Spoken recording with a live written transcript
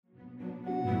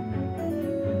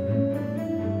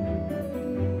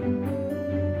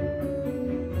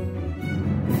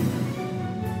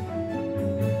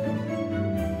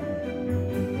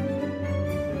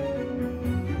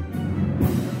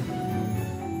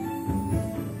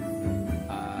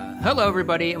Hello,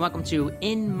 everybody, and welcome to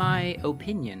In My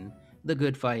Opinion, the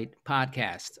Good Fight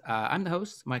podcast. I'm the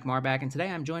host, Mike Marbach, and today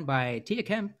I'm joined by Tia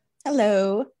Kemp.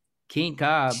 Hello. Keen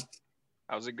Cobb.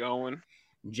 How's it going?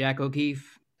 Jack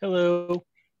O'Keefe. Hello.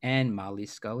 And Molly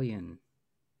Scullion.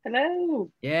 Hello.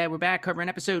 Yeah, we're back covering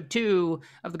episode 2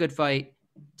 of the Good Fight,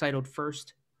 titled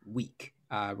First Week.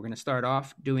 We're going to start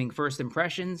off doing first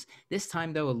impressions, this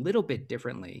time, though, a little bit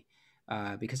differently,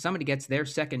 because somebody gets their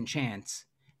second chance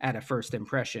at a first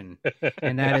impression,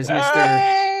 and that is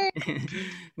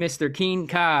Mr. Keen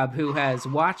Cobb, who has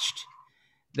watched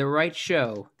the right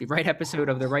episode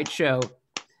of The Right Show.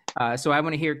 So I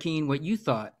want to hear, Keen, what you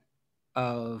thought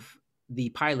of the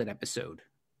pilot episode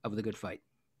of The Good Fight.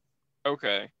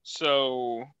 Okay,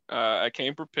 so I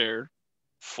came prepared,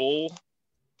 full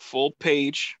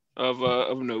page of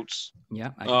notes. Yeah,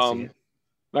 I can see it. I'm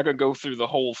not gonna go through the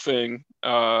whole thing.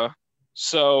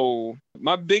 So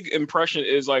my big impression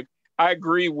is like I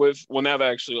agree with now that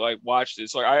I actually like watched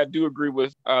this. Like I do agree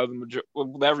with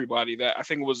with everybody that I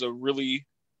think it was a really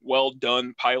well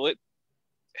done pilot.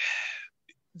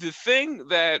 The thing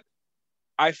that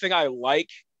I think I like,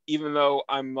 even though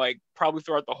I'm like probably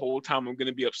throughout the whole time I'm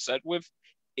gonna be upset with,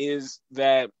 is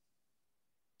that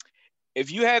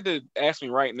if you had to ask me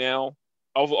right now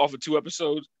off of 2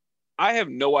 episodes, I have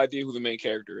no idea who the main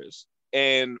character is,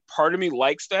 and part of me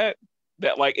likes that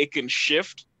like it can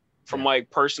shift from like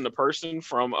person to person.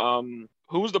 From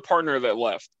who was the partner that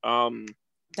left?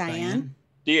 Diane.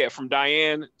 Yeah, from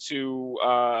Diane to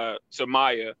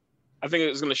Maya. I think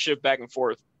it's gonna shift back and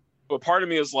forth. But part of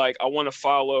me is like I want to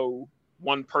follow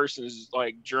one person's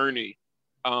like journey,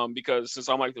 because since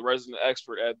I'm like the resident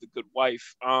expert at The Good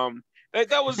Wife,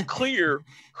 that was clear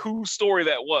whose story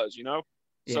that was, you know.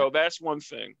 Yeah. So that's one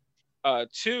thing.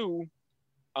 2.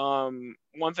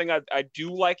 One thing I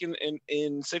do like in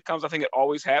sitcoms, I think it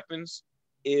always happens,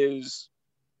 is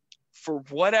for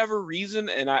whatever reason,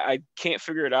 and I can't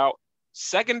figure it out,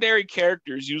 secondary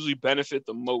characters usually benefit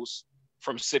the most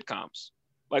from sitcoms.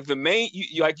 Like the main,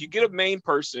 you get a main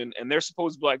person, and they're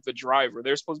supposed to be like the driver.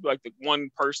 They're supposed to be like the one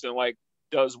person like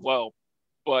does well,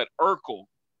 but Urkel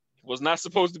was not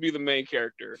supposed to be the main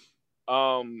character.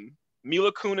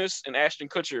 Mila Kunis and Ashton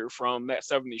Kutcher from That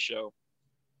 70s Show.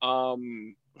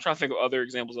 I'm trying to think of other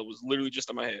examples that was literally just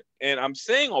in my head. And I'm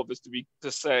saying all this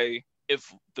to say,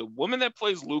 if the woman that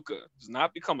plays Luca does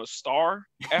not become a star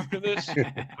after this,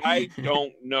 I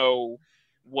don't know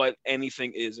what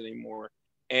anything is anymore.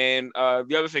 And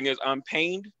the other thing is, I'm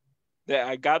pained that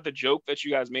I got the joke that you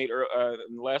guys made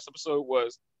in the last episode,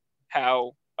 was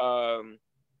how Delroy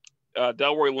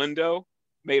Lindo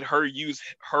made her use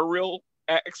her real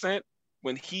accent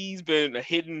when he's been a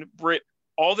hidden Brit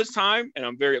all this time, and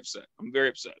I'm very upset.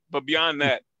 But beyond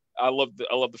that, I love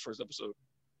the first episode.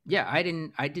 Yeah, I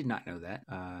did not know that.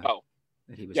 That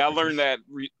he was British. I learned that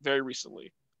very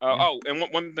recently. Yeah. Oh, and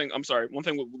one thing, I'm sorry. One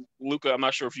thing with Luca, I'm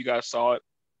not sure if you guys saw it,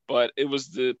 but it was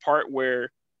the part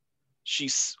where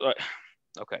she's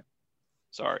okay.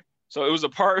 Sorry. So it was a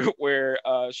part where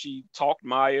she talked to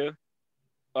Maya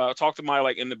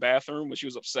like in the bathroom when she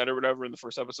was upset or whatever in the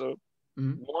first episode.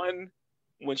 Mm-hmm.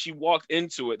 When she walked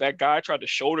into it, that guy tried to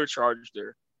shoulder charge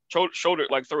her, throw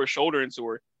a shoulder into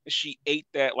her, and she ate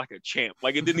that like a champ.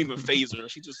 Like it didn't even phase her.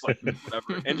 She just like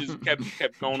whatever, and just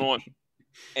kept going on.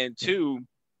 And 2,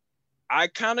 I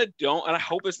kind of don't, and I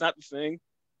hope it's not the thing.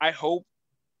 I hope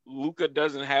Luca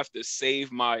doesn't have to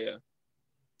save Maya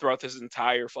throughout this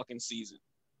entire fucking season,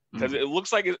 because it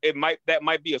looks like that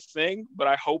might be a thing, but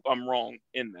I hope I'm wrong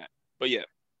in that. But yeah,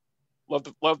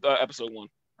 love episode 1.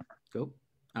 Cool.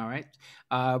 All right.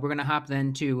 We're going to hop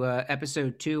then to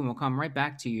episode 2, and we'll come right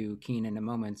back to you, Keen, in a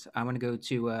moment. I want to go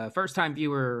to first-time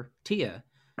viewer Tia.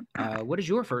 What is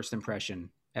your first impression?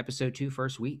 Episode 2,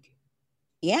 first week.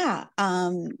 Yeah.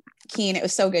 Keen, it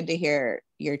was so good to hear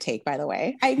your take, by the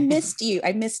way. I missed you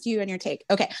and your take.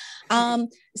 Okay.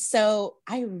 So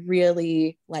I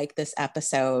really like this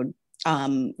episode.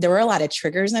 There were a lot of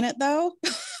triggers in it, though.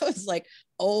 I was like,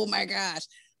 oh my gosh.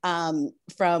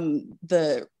 From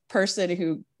the person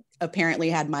who apparently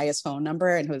had Maya's phone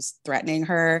number and was threatening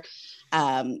her,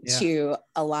 to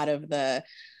a lot of the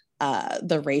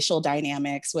racial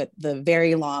dynamics with the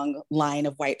very long line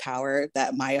of white power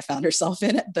that Maya found herself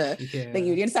in at the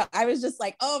union. So I was just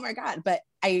like, oh my God. But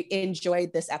I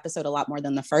enjoyed this episode a lot more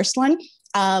than the first one,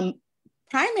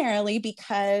 primarily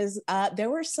because there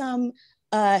were some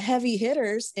heavy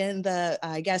hitters in the,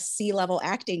 I guess, C-level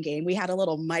acting game. We had a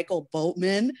little Michael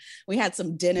Boltman. We had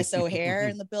some Dennis O'Hare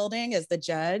in the building as the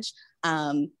judge.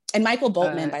 And Michael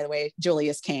Boltman, by the way,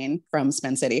 Julius Kane from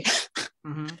Spin City.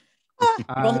 Mm-hmm.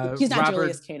 Well, he's not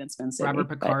Julius Kane in Spin City. Robert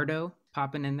Picardo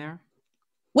popping in there.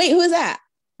 Wait, who is that?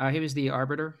 He was the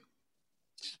Arbiter.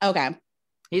 Okay.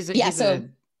 He's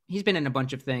been in a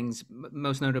bunch of things.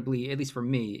 Most notably, at least for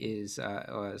me, is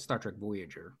Star Trek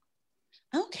Voyager.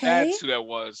 Okay. That's who that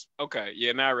was. Okay.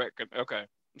 Yeah, now I reckon. Okay.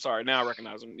 I'm sorry. Now I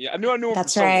recognize him. Yeah, I knew him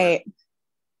That's from somewhere. right.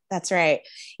 That's right.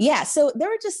 Yeah. So there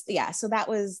were so that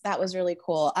was really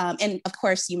cool. And of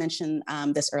course you mentioned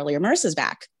this earlier, Marissa's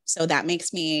back. So that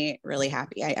makes me really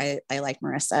happy. I like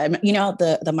Marissa. You know,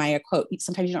 the Maya quote,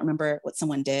 sometimes you don't remember what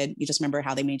someone did. You just remember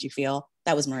how they made you feel.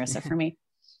 That was Marissa for me.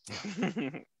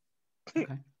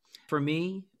 Okay. For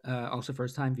me, also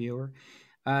first time viewer,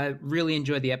 really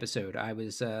enjoyed the episode.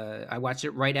 I watched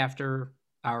it right after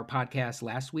our podcast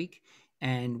last week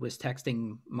and was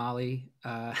texting Molly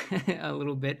a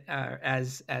little bit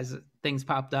as things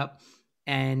popped up,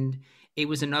 and it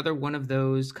was another one of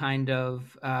those kind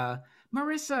of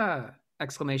Marissa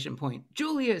exclamation point,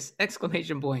 Julius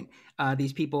exclamation point,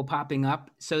 these people popping up.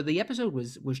 So the episode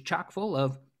was chock full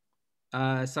of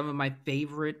some of my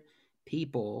favorite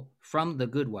people from The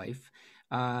Good Wife,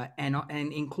 and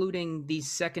including these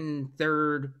second,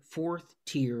 third, fourth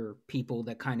tier people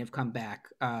that kind of come back,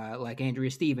 like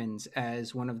Andrea Stevens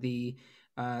as one of the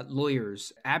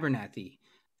lawyers, Abernathy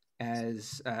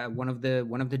as one of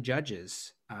the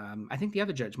judges. I think the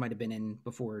other judge might have been in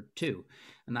before too.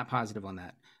 I'm not positive on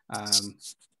that.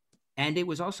 And it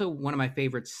was also one of my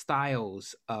favorite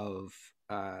styles of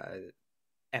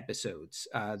episodes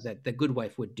that The Good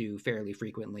Wife would do fairly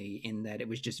frequently, in that it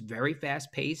was just very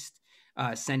fast paced,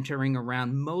 centering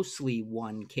around mostly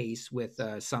one case with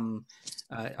some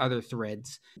other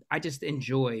threads. I just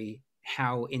enjoy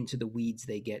how into the weeds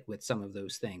they get with some of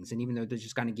those things. And even though they're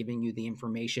just kind of giving you the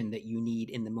information that you need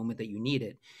in the moment that you need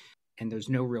it, and there's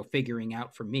no real figuring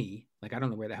out for me, like I don't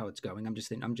know where the hell it's going. I'm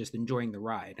just enjoying the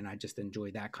ride, and I just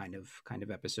enjoy that kind of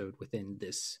episode within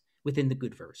the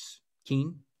good verse.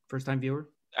 Keen, first time viewer.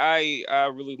 I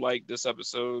really like this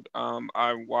episode.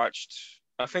 I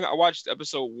think I watched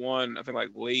episode 1, I think like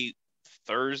late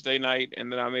Thursday night,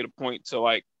 and then I made a point to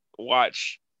like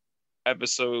watch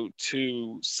episode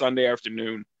 2 Sunday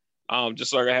afternoon.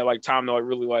 Just so I had like time to like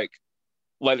really like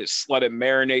let it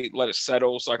marinate, let it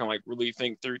settle, so I can like really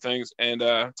think through things. And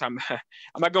time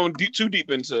I'm not going too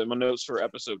deep into my notes for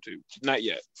episode 2, not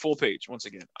yet. Full page once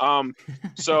again.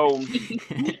 So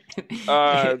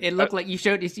it looked like you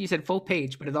said full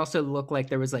page, but it also looked like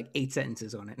there was like 8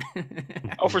 sentences on it.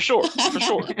 Oh, for sure.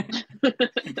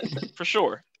 For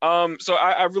sure. So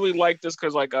I really like this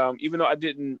because like even though I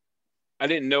didn't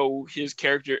know his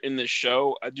character in the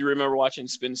show, I do remember watching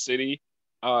Spin City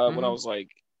when I was like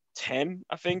 10,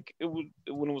 I think it was,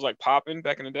 when it was like popping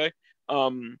back in the day.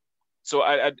 So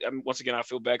I once again I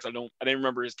feel bad because I didn't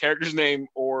remember his character's name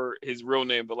or his real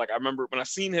name, but like I remember when I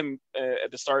seen him at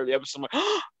the start of the episode, I'm like,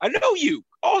 oh, I know you,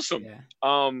 awesome. Yeah.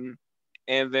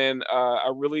 And then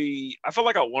I felt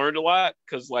like I learned a lot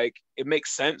because like it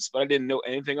makes sense, but I didn't know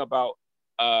anything about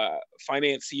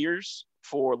financiers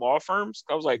for law firms.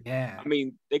 I was like, yeah, I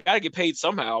mean, they got to get paid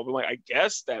somehow, but like I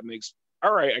guess that makes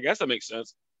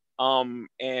sense.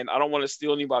 And I don't want to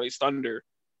steal anybody's thunder.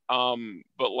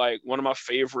 But like one of my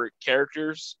favorite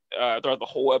characters throughout the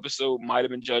whole episode might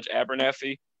have been Judge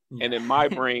Abernathy. Yeah. And in my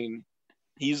brain,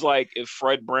 he's like if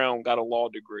Fred Brown got a law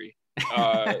degree.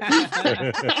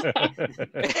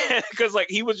 Because like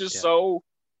he was just so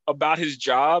about his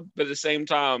job, but at the same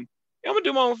time, I'm gonna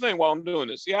do my own thing while I'm doing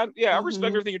this. I respect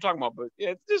everything you're talking about, but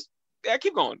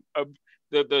keep going.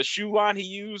 The shoe line he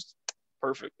used,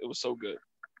 perfect. It was so good.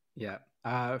 Yeah.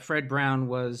 Fred Brown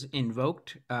was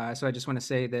invoked. So I just want to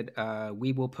say that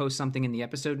we will post something in the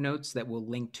episode notes that will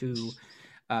link to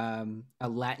a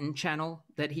Latin channel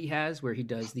that he has where he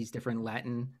does these different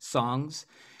Latin songs.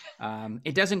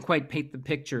 It doesn't quite paint the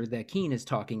picture that Keen is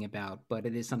talking about, but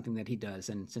it is something that he does.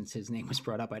 And since his name was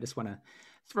brought up, I just want to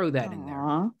throw that in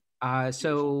there.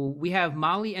 So we have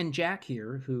Molly and Jack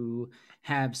here who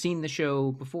have seen the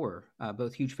show before,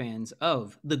 both huge fans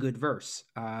of The Good Verse.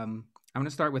 I'm going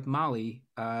to start with Molly.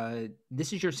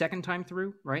 This is your second time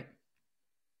through, right?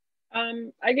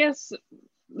 I guess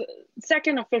the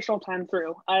second official time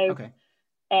through. I've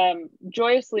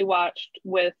joyously watched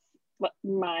with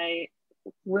my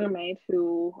roommate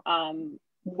who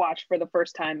watched for the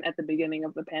first time at the beginning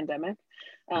of the pandemic.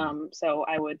 So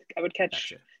I would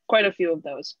catch quite a few of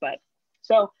those. But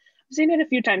so I've seen it a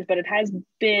few times, but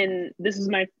this is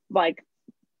my like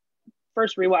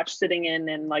first rewatch sitting in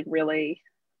and like really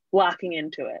locking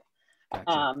into it.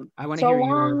 Gotcha. I want to hear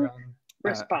your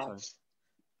response.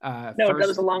 That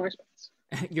was a long response.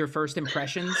 Your first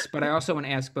impressions, but I also want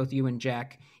to ask both you and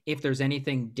Jack if there's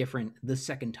anything different the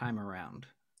second time around.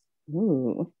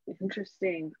 Ooh,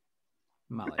 interesting.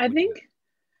 Molly, I think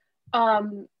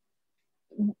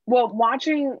well,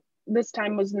 watching this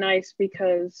time was nice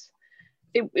because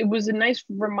it was a nice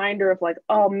reminder of like,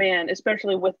 oh man,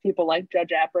 especially with people like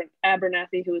Judge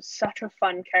Abernathy, who is such a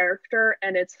fun character,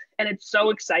 and it's so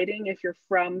exciting if you're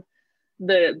from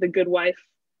the Good Wife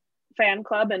fan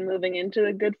club and moving into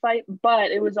the Good Fight.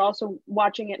 But it was also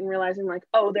watching it and realizing like,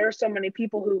 oh, there are so many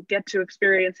people who get to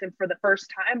experience him for the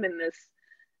first time in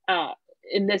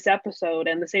this episode,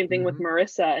 and the same thing with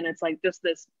Marissa, and it's like just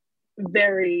this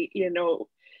very,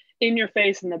 in your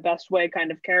face in the best way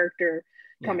kind of character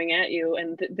coming at you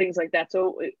and things like that.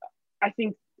 So I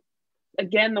think,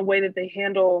 again, the way that they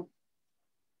handle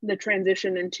the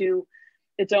transition into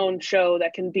its own show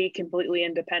that can be completely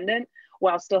independent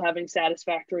while still having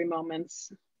satisfactory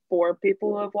moments for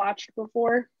people who have watched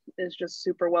before is just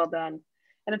super well done.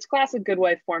 And it's classic Good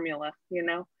Wife formula,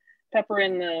 pepper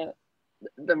in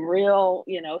the real,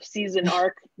 season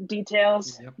arc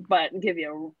details, but give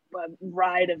you a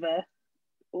ride of a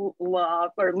law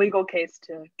or legal case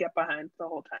to get behind the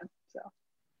whole time. So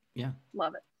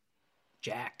love it.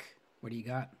 Jack, what do you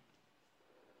got?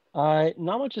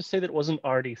 Not much to say that wasn't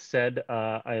already said.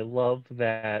 I love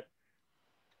that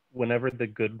whenever the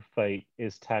Good Fight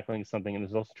is tackling something, and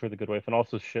it's also true of the Good Wife, and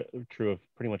also true of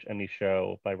pretty much any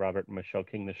show by Robert and Michelle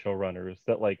King, the showrunners,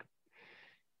 that like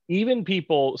even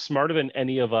people smarter than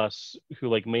any of us who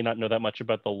like may not know that much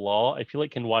about the law, I feel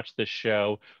like can watch this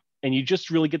show and you just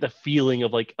really get the feeling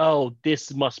of like, oh,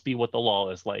 this must be what the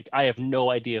law is like. I have no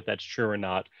idea if that's true or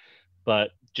not,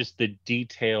 but just the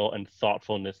detail and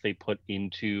thoughtfulness they put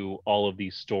into all of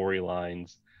these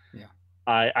storylines. Yeah.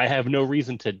 I have no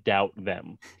reason to doubt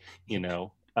them,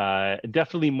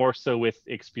 definitely more so with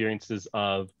experiences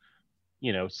of,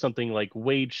 something like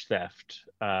wage theft,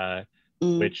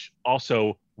 which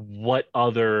also what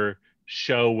other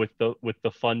show with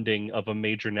the funding of a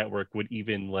major network would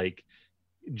even like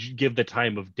give the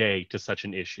time of day to such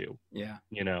an issue?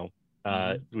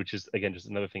 Which is again just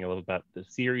another thing I love about the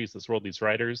series, this world, these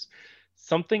writers.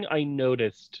 Something I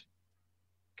noticed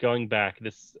going back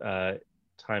this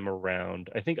time around,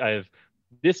 I think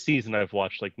this season I've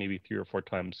watched like maybe 3 or 4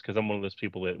 times, because I'm one of those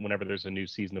people that whenever there's a new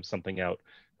season of something out,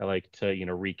 I like to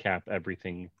recap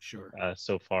everything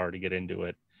so far to get into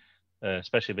it,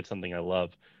 especially if it's something I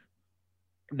love.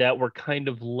 That we're kind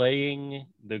of laying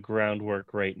the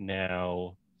groundwork right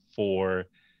now for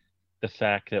the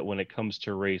fact that when it comes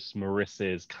to race,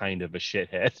 Marissa is kind of a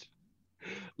shithead.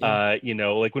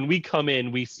 Like when we come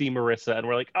in, we see Marissa and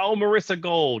we're like, oh, Marissa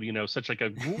Gold, such like a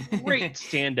great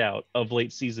standout of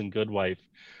late season Good Wife.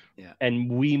 Yeah.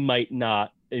 And we might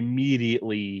not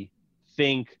immediately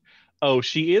think, oh,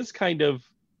 she is kind of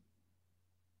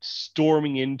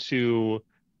storming into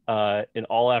an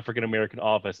all African American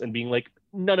office and being like,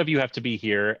 none of you have to be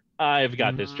here. I've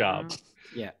got this job.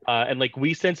 Yeah. And like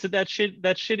we sensed that's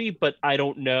shitty, but I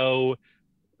don't know.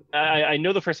 I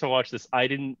know the first time I watched this, I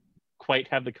didn't quite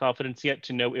have the confidence yet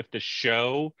to know if the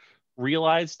show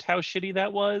realized how shitty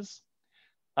that was.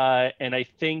 And I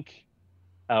think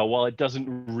while it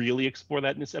doesn't really explore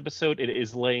that in this episode, it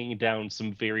is laying down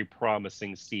some very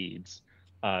promising seeds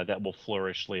that will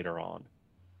flourish later on.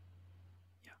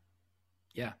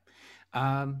 Yeah.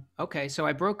 Okay, so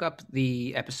I broke up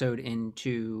the episode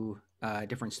into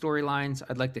different storylines.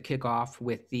 I'd like to kick off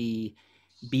with the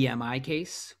BMI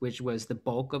case, which was the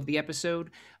bulk of the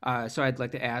episode. So I'd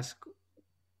like to ask,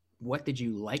 what did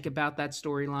you like about that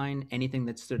storyline? Anything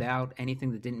that stood out?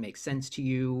 Anything that didn't make sense to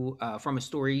you from a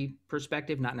story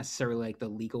perspective? Not necessarily like the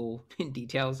legal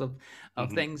details of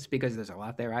things, because there's a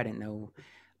lot there I didn't know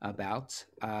about.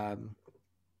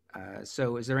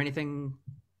 So is there anything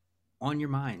on your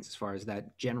minds as far as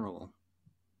that general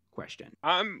question?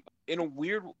 I'm in a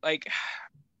weird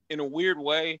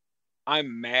way,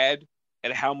 I'm mad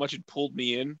at how much it pulled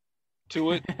me in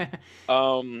to it.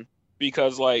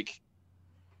 Because like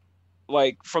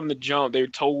from the jump, they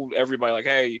told everybody like,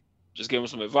 hey, just give them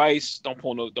some advice.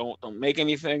 Don't make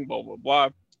anything, blah, blah, blah.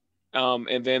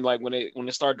 And then like when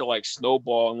it started to like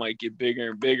snowball and like get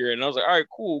bigger and bigger, and I was like, all right,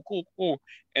 cool.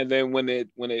 And then when it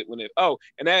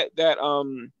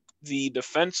the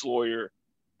defense lawyer,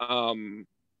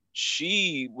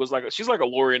 she's like a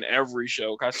lawyer in every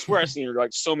show. I swear I've seen her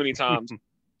like so many times.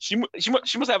 She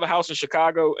must have a house in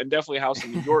Chicago and definitely a house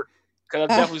in New York, because I've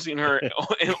definitely seen her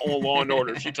on Law and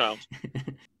Order a few times.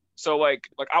 So like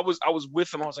I was with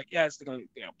them. I was like, yes, they're gonna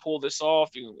pull this off.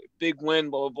 Big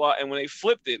win, blah blah blah. And when they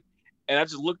flipped it, and I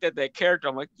just looked at that character,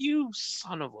 I'm like, you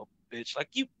son of a bitch, like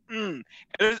you. And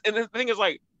the thing is,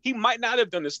 like, he might not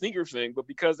have done the sneaker thing, but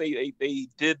because they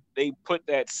put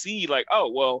that seed, like,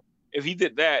 oh well, if he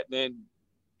did that, then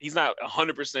he's not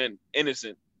 100%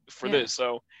 innocent for this.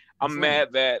 So I'm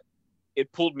mad that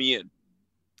it pulled me in.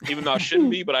 even though I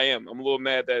shouldn't be, but I am. I'm a little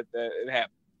mad that it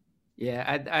happened.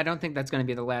 Yeah, I don't think that's going to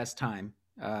be the last time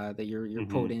that you're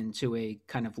pulled into a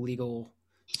kind of legal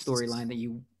storyline that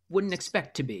you wouldn't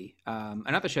expect to be.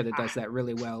 Another show that does that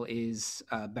really well is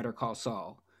Better Call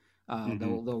Saul.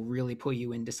 They'll really pull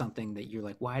you into something that you're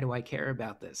like, why do I care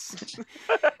about this?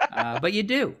 But you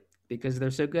do, because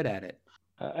they're so good at it.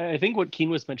 I think what Keen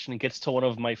was mentioning gets to one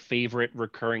of my favorite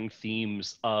recurring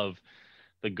themes of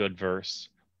the Good Verse,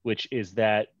 which is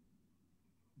that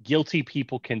guilty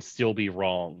people can still be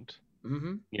wronged.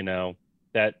 You know,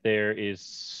 that there is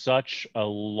such a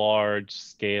large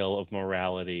scale of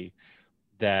morality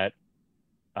that,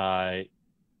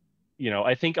 you know,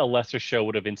 I think a lesser show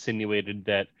would have insinuated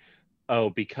that,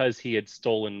 oh, because he had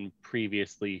stolen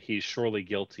previously, he's surely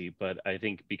guilty. But I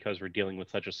think because we're dealing with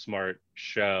such a smart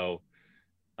show,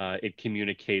 it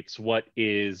communicates what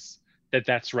is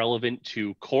that's relevant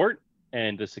to court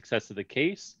and the success of the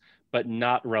case, but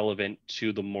not relevant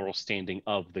to the moral standing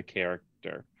of the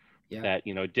character. Yeah. That,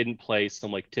 you know, didn't play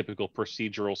some like typical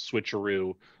procedural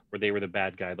switcheroo where they were the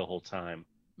bad guy the whole time.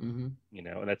 You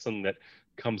know, and that's something that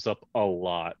comes up a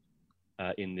lot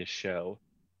in this show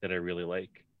that I really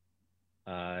like.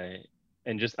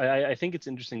 And just I think it's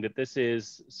interesting that this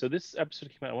episode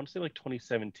came out, I want to say like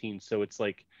 2017. So it's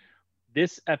like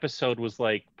this episode was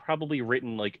like probably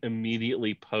written like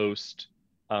immediately post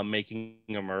Making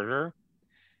a Murder.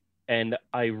 And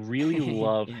I really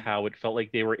love how it felt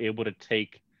like they were able to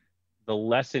take the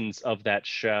lessons of that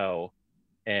show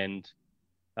and,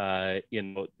 you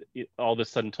know, all of a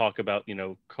sudden talk about, you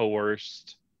know,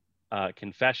 coerced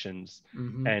confessions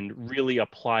and really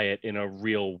apply it in a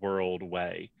real world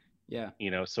way. Yeah. You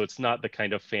know, so it's not the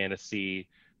kind of fantasy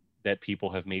that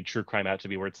people have made true crime out to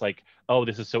be, where it's like, oh,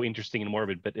 this is so interesting and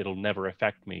morbid, but it'll never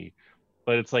affect me.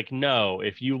 But it's like, no,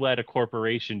 if you let a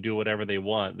corporation do whatever they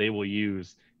want, they will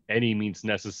use any means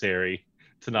necessary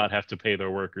to not have to pay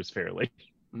their workers fairly.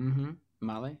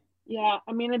 Molly? Yeah,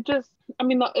 I mean,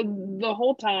 the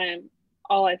whole time,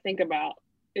 all I think about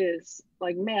is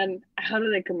like, man, how do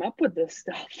they come up with this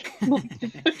stuff?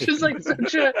 It's just like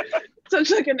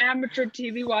such like an amateur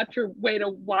TV watcher way to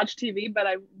watch TV, but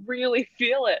I really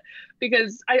feel it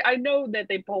because I know that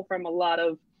they pull from a lot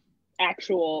of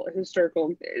actual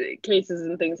historical cases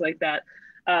and things like that,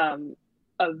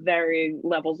 of varying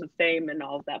levels of fame and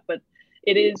all of that. But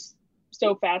it is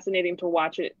so fascinating to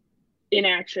watch it in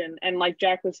action, and like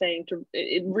Jack was saying,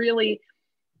 it really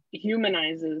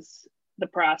humanizes the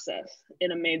process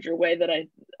in a major way that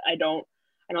I don't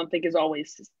think is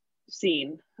always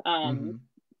seen.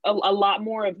 A lot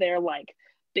more of their like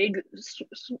big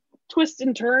twists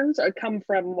and turns come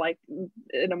from like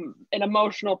an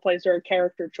emotional place or a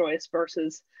character choice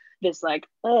versus this like,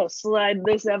 oh, slide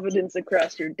this evidence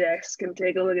across your desk and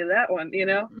take a look at that one, you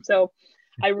know? So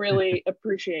I really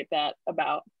appreciate that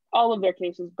about all of their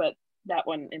cases, but that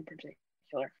one in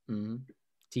particular.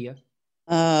 Tia?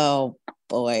 Oh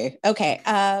boy. Okay.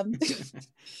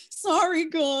 Sorry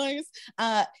guys.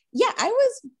 Yeah,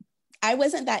 I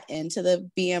wasn't that into the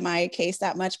BMI case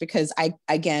that much because I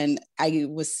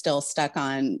was still stuck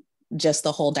on just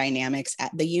the whole dynamics at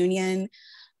the union,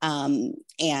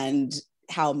 and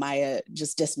how Maya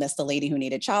just dismissed the lady who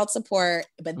needed child support,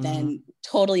 but then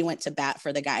totally went to bat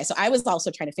for the guy. So I was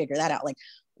also trying to figure that out. Like,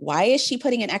 why is she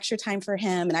putting in extra time for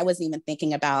him? And I wasn't even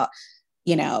thinking about,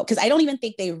 you know, because I don't even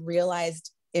think they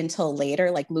realized until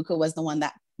later, like Luca was the one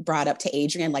that brought up to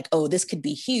Adrian, like, oh, this could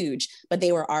be huge, but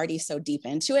they were already so deep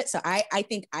into it. So I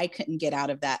think I couldn't get out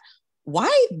of that.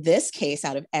 Why this case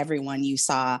out of everyone you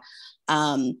saw?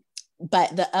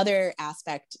 But the other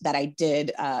aspect that I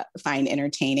did find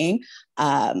entertaining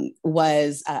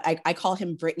was I call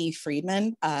him Brittany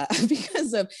Friedman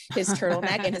because of his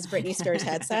turtleneck and his Britney Spears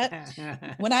headset.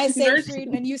 When I say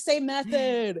Friedman, you say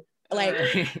method. Like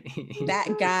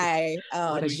that guy.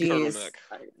 Oh, geez.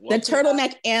 The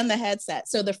turtleneck and the headset.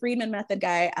 So the Friedman method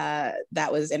guy,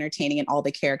 that was entertaining, and all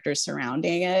the characters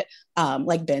surrounding it,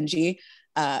 like Benji,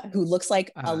 who looks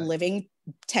like a living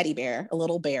teddy bear, a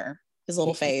little bear. His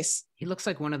little face. He looks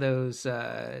like one of those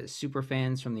super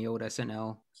fans from the old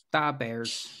SNL. Da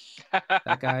Bears.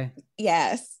 That guy.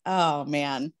 Yes. Oh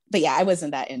man. But yeah, I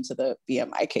wasn't that into the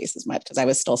BMI case as much because I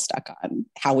was still stuck on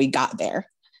how we got there.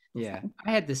 Yeah,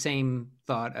 I had the same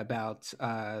thought about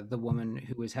the woman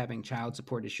who was having child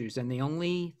support issues, and the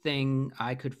only thing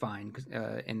I could find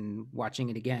in watching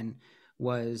it again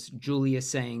was Julia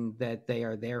saying that they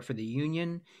are there for the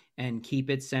union and keep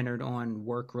it centered on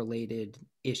work-related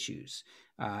issues.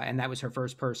 And that was her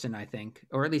first person, I think,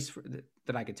 or at least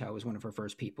that I could tell was one of her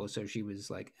first people. So she was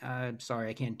like, sorry,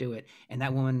 I can't do it. And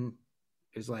that woman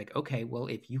is like, okay, well,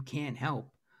 if you can't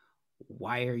help,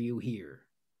 why are you here?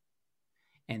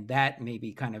 and that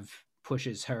maybe kind of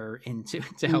pushes her into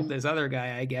to help this other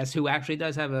guy, I guess, who actually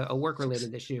does have a work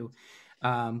related issue.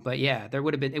 But yeah, it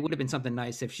would have been something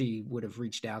nice if she would have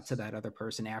reached out to that other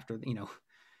person after,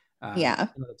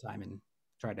 another time and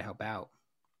tried to help out.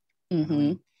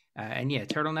 Mm-hmm. And yeah,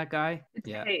 turtleneck guy.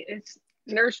 Yeah, hey, it's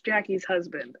Nurse Jackie's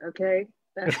husband. Okay.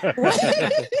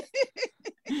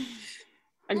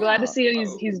 I'm glad to see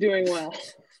he's doing well.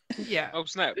 Yeah. Oh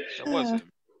snap! That was him.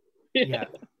 Yeah.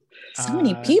 So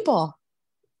many people.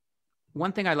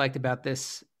 One thing I liked about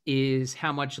this is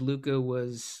how much Luca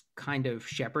was kind of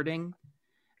shepherding.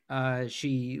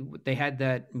 They had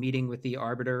that meeting with the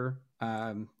Arbiter,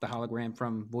 the hologram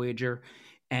from Voyager,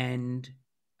 and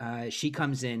she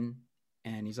comes in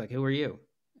and he's like, "Who are you?"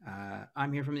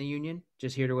 I'm here from the Union,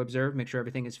 just here to observe, make sure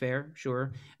everything is fair.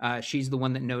 Sure. She's the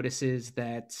one that notices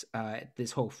that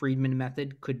this whole Friedman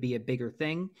method could be a bigger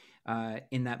thing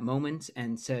in that moment,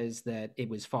 and says that it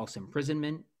was false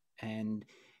imprisonment. And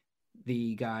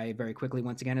the guy very quickly,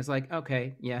 once again, is like,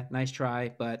 okay, yeah, nice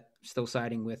try, but still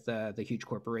siding with the huge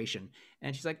corporation.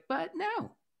 And she's like, but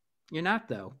no, you're not,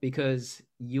 though, because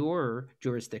your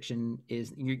jurisdiction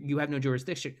is, you have no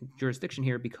jurisdiction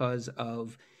here because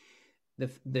of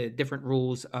the different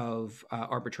rules of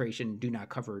arbitration do not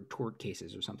cover tort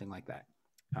cases or something like that.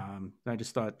 I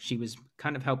just thought she was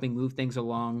kind of helping move things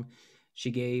along.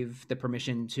 She gave the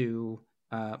permission to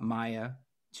Maya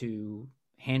to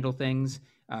handle things.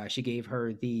 She gave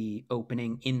her the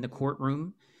opening in the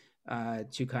courtroom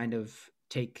to kind of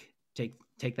take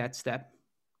that step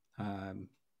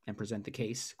and present the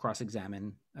case,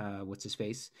 cross-examine what's his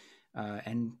face,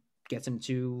 and gets him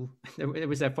to. There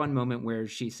was that fun moment where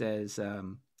she says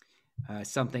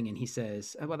something, and he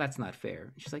says, "Oh, well, that's not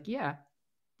fair." She's like, "Yeah,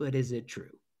 but is it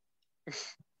true?"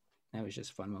 That was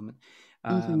just a fun moment.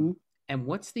 And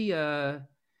what's the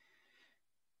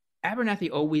Abernathy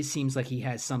always seems like he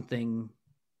has something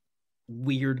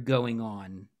weird going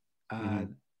on.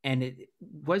 And it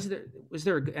was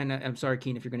there, and I'm sorry,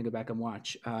 Keen, if you're going to go back and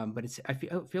watch, but I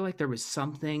feel like there was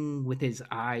something with his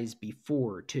eyes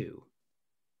before too.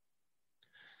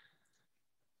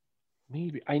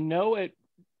 Maybe. I know at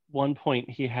one point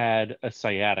he had a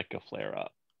sciatica flare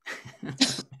up.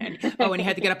 and he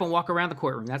had to get up and walk around the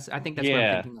courtroom. I think that's what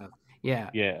I'm thinking of. Yeah.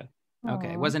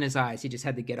 Okay, it wasn't his eyes. He just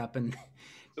had to get up and.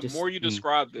 The more you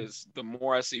describe this, the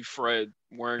more I see Fred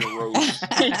wearing a robe,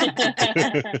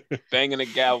 banging a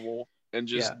gavel, and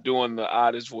just doing the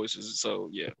oddest voices.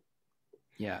 So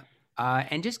yeah,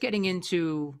 and just getting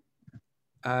into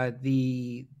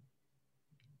the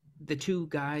two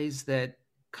guys that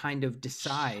kind of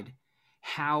decide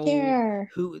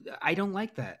who. I don't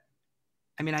like that.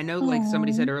 I mean, I know, like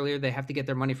somebody said earlier, they have to get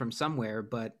their money from somewhere,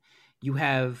 but you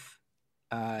have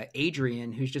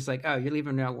Adrian, who's just like, oh, you're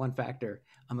leaving out one factor.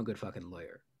 I'm a good fucking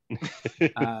lawyer.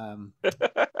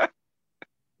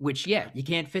 Which, you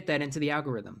can't fit that into the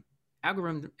algorithm.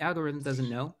 Algorithm doesn't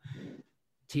know.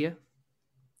 Tia?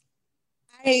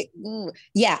 Are they going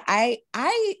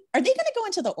to go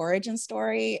into the origin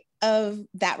story of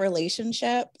that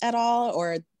relationship at all,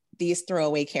 or these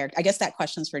throwaway characters? I guess that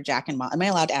question's for Jack and Mom. Am I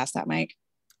allowed to ask that, Mike?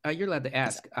 You're allowed to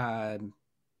ask.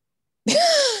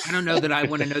 I don't know that I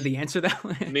want to know the answer that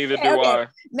way. Neither do I.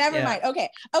 Never mind. Okay.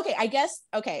 I guess.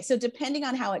 Okay. So depending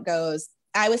on how it goes,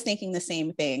 I was thinking the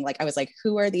same thing. Like, I was like,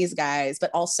 who are these guys? But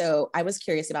also I was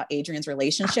curious about Adrian's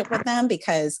relationship with them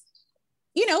because,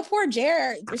 poor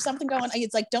Jer, there's something going on.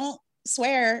 It's like, don't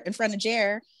swear in front of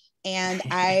Jer. And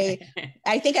I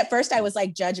think at first I was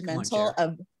like judgmental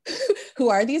of who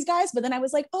are these guys? But then I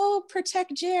was like, oh,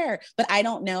 protect Jer. But I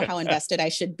don't know how invested I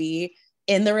should be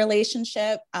in the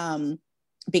relationship.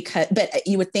 But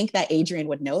you would think that Adrian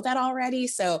would know that already.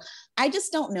 So I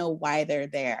just don't know why they're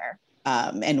there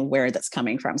and where that's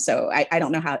coming from. So I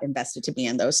don't know how invested to be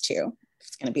in those two.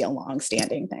 It's going to be a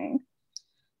long-standing thing.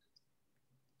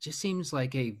 Just seems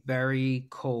like a very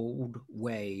cold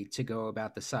way to go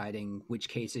about deciding which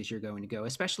cases you're going to go,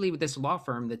 especially with this law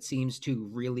firm that seems to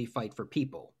really fight for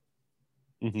people.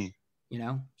 Mm-hmm.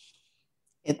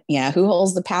 Who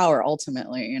holds the power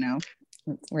ultimately,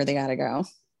 where they got to go.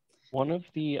 One of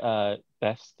the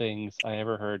best things I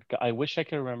ever heard, I wish I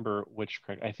could remember which,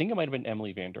 I think it might have been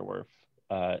Emily Vanderwerf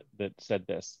that said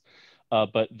this,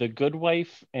 but The Good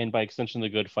Wife and by extension The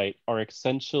Good Fight are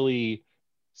essentially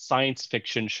science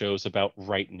fiction shows about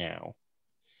right now.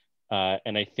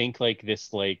 And I think like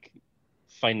this like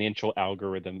financial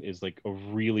algorithm is like a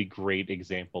really great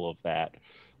example of that,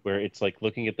 where it's like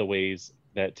looking at the ways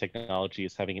that technology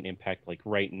is having an impact like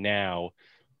right now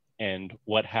and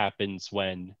what happens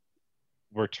when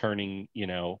we're turning,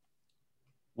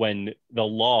 when the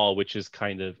law, which is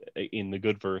kind of in the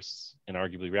good verse and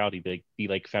arguably reality, the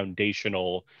like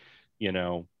foundational,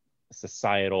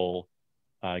 societal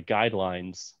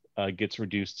guidelines gets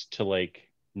reduced to like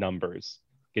numbers,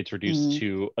 gets reduced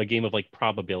to a game of like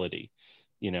probability,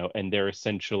 and they're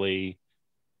essentially,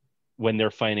 when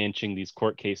they're financing these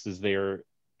court cases, they're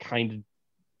kind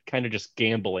of just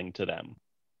gambling to them,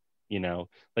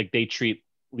 like they treat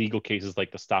legal cases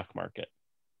like the stock market.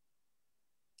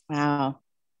 Wow.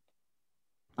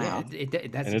 Yeah, that's and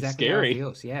exactly it's scary. how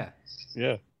it feels. Yeah.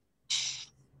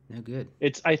 No good.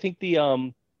 I think the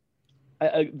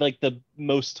like the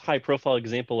most high profile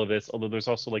example of this, although there's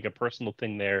also like a personal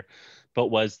thing there, but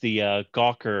was the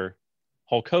Gawker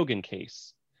Hulk Hogan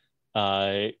case.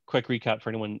 Quick recap for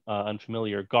anyone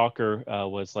unfamiliar. Gawker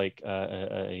was like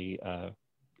a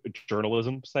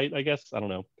journalism site, I guess. I don't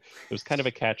know. It was kind of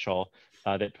a catch-all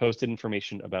that posted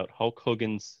information about Hulk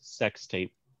Hogan's sex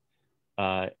tape.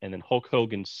 And then Hulk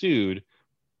Hogan sued.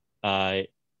 And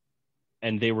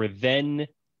they were then,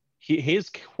 his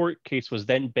court case was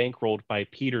then bankrolled by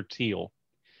Peter Thiel,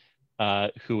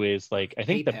 who is like, I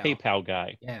think PayPal. The PayPal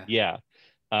guy. Yeah.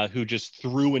 Who just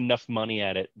threw enough money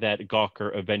at it that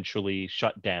Gawker eventually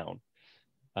shut down.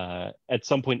 At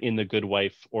some point in The Good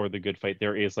Wife or The Good Fight,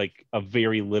 there is like a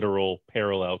very literal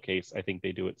parallel case. I think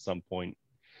they do at some point.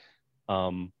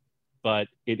 But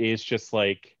it is just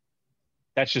like,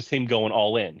 that's just him going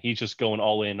all in. He's just going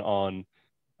all in on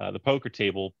the poker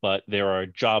table, but there are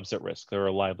jobs at risk. There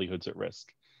are livelihoods at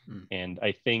risk. And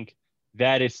I think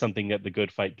that is something that The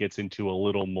Good Fight gets into a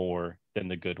little more than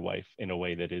The Good Wife, in a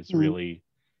way that is really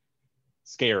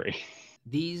scary.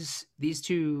 These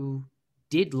two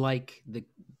did like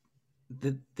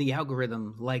the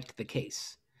algorithm liked the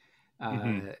case,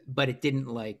 but it didn't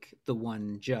like the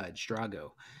one judge,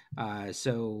 Drago.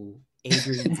 So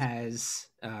Adrian has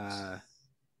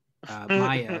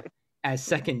Maya as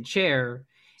second chair,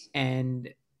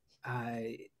 and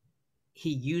he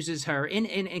uses her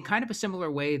in kind of a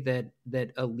similar way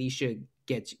that Alicia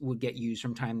would get used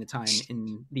from time to time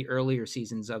in the earlier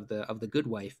seasons of the Good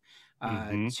Wife,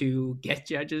 to get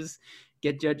judges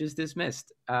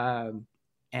dismissed.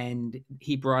 And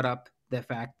he brought up the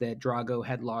fact that Drago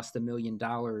had lost $1 million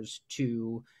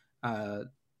to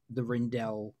the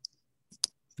Rindell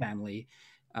family.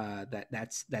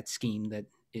 That's that scheme that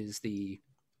is the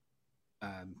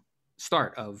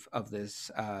start of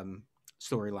this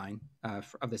storyline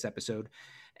of this episode,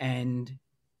 and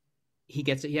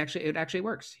it actually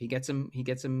works. He gets him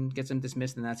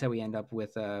dismissed, and that's how we end up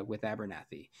with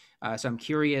Abernathy. So I'm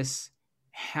curious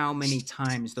how many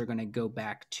times they're going to go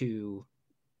back to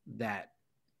that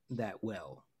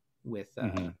well with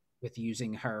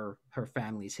using her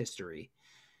family's history.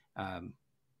 I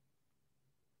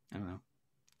don't know.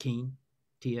 Keen,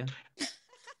 Tia.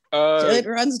 It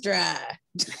runs dry.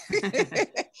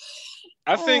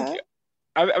 I think.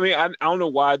 I mean, I don't know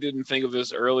why I didn't think of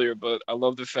this earlier, but I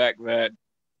love the fact that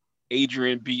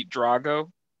Adrian beat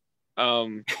Drago.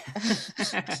 It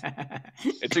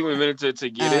took me a minute to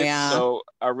get it, yeah. So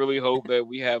I really hope that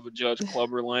we have a Judge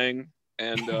Clubber Lang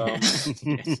and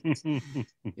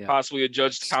possibly a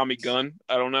Judge Tommy Gunn.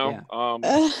 I don't know.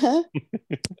 Yeah.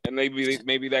 And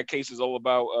maybe that case is all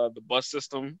about the bus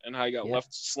system and how he got left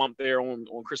slumped there on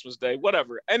Christmas Day.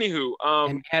 Whatever. Anywho,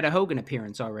 and had a Hogan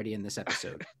appearance already in this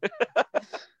episode.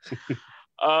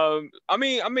 I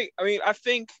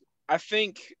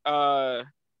think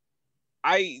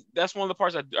that's one of the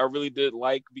parts I really did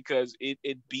like, because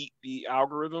it beat the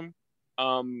algorithm.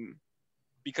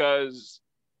 Because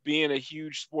being a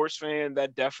huge sports fan,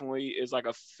 that definitely is like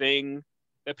a thing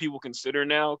that people consider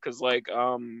now. Because like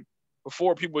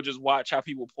before, people would just watch how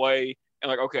people play and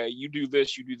like, okay, you do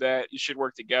this, you do that, you should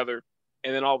work together.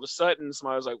 And then all of a sudden,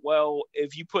 somebody was like, well,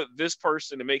 if you put this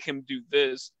person and make him do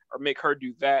this or make her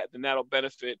do that, then that'll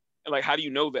benefit. And like, how do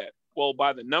you know that? Well,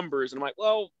 by the numbers. And I'm like,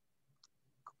 well,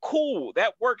 cool,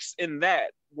 that works in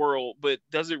that world, but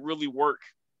does it really work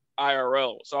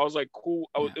IRL? So I was like, cool.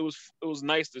 Yeah. It was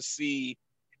nice to see,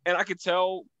 and I could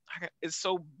tell it's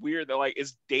so weird that like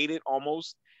it's dated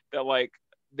almost, that like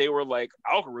they were like,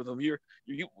 algorithm, you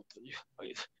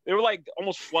they were like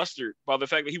almost flustered by the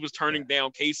fact that he was turning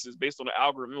down cases based on the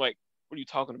algorithm. Like, what are you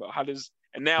talking about? How does,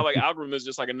 and now like algorithm is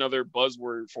just like another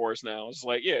buzzword for us now. It's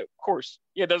like, yeah, of course,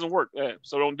 yeah, it doesn't work,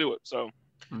 so don't do it. So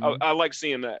I like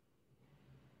seeing that.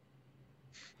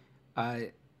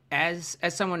 As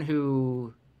someone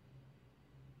who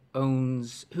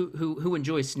owns who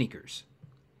enjoys sneakers,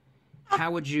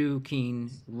 how would you,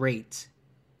 Keen, rate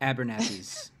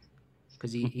Abernathy's?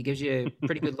 Because he gives you a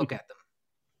pretty good look at them.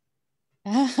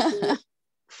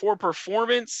 For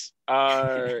performance,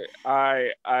 I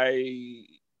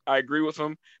I agree with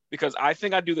him because I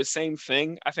think I do the same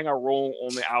thing. I think I roll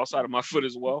on the outside of my foot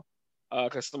as well,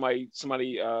 because somebody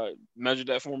measured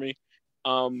that for me.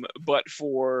 But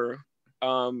for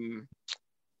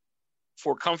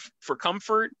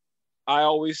comfort, I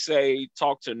always say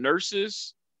talk to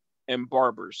nurses and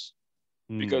barbers,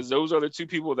 because those are the two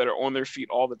people that are on their feet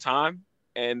all the time,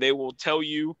 and they will tell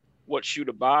you what shoe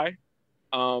to buy.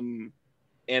 And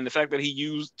the fact that he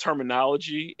used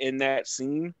terminology in that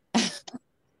scene, the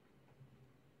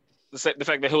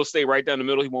fact that he'll stay right down the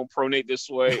middle, he won't pronate this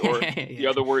way or the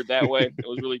other word that way, it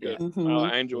was really good.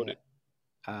 I enjoyed it.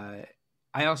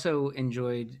 I also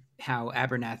enjoyed how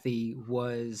Abernathy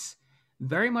was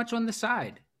very much on the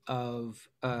side of,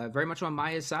 very much on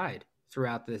Maya's side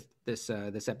throughout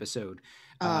this episode,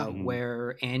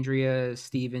 where Andrea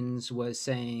Stevens was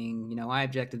saying, you know, I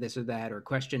object to this or that, or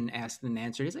question asked and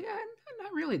answered. He's like,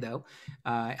 not really though.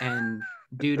 And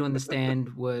dude on the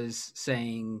stand was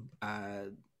saying,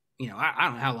 you know, I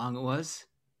don't know how long it was.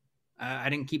 I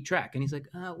didn't keep track. And he's like,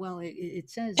 well, it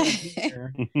says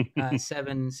here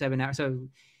 7 hours. So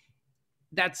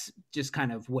that's just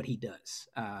kind of what he does.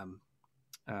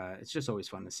 It's just always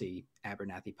fun to see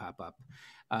Abernathy pop up.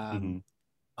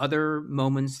 Other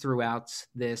moments throughout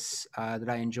this that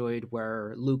I enjoyed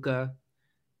were Luca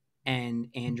and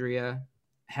Andrea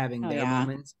having their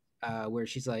moments where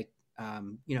she's like,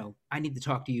 you know, I need to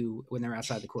talk to you when they're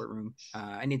outside the courtroom.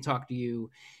 I need to talk to you.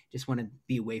 Just want to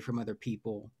be away from other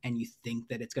people. And you think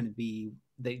that it's going to be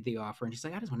the offer. And she's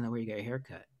like, I just want to know where you got your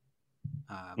haircut.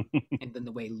 And then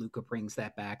the way Luca brings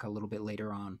that back a little bit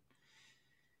later on.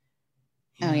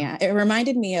 Oh yeah, it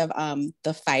reminded me of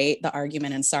the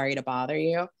argument in Sorry to Bother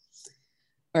You,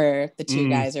 where the two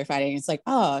guys are fighting. It's like,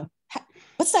 oh,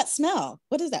 what's that smell?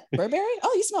 What is that? Burberry?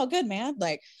 Oh, you smell good, man.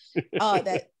 Like, oh,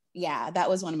 that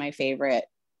was one of my favorite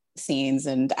scenes,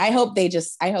 and I hope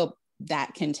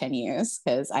that continues,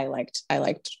 because I liked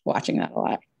watching that a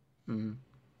lot.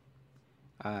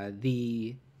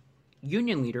 The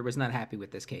union leader was not happy with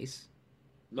this case.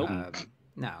 Nope.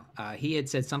 No, he had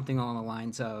said something along the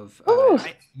lines of,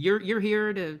 "You're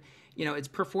here to, you know, it's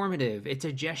performative, it's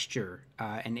a gesture."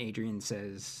 And Adrian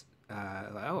says,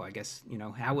 "Oh, I guess, you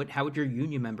know, how would your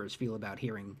union members feel about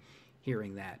hearing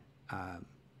that?"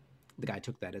 The guy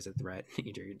took that as a threat.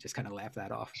 Adrian just kind of laughed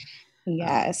that off.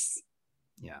 Yes.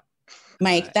 Yeah.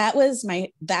 Mike, that was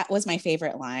my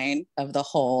favorite line of the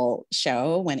whole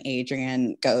show, when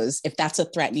Adrian goes, "If that's a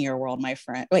threat in your world, my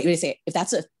friend." Wait, what do you say? If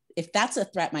that's a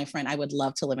threat, my friend, I would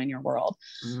love to live in your world.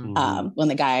 When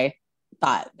the guy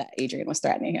thought that Adrian was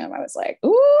threatening him, I was like,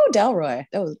 "Ooh, Delroy,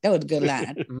 that was a good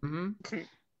line."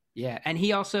 Yeah, and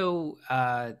he also,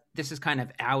 this is kind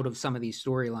of out of some of these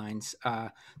storylines.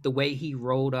 The way he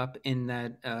rolled up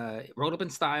in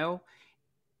style.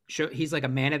 He's like a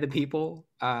man of the people.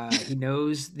 He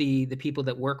knows the people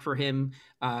that work for him.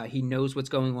 He knows what's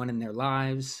going on in their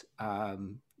lives.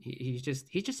 He's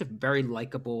just a very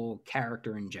likable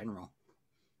character in general.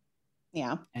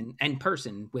 Yeah, and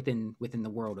person within the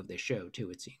world of this show too,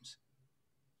 it seems.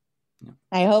 Yeah.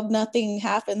 I hope nothing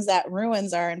happens that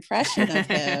ruins our impression of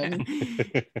him.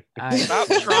 Stop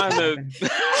trying to.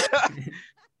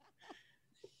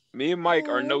 Me and Mike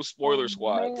are no spoiler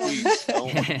squad. Please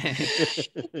don't.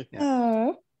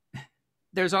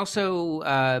 There's also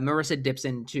Marissa dips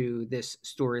into this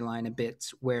storyline a bit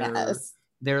where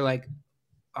they're like,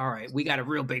 all right, we got a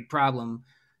real big problem.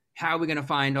 How are we going to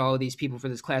find all of these people for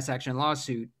this class action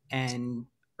lawsuit? And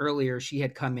earlier she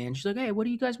had come in. She's like, hey, what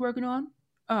are you guys working on?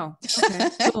 Oh, okay,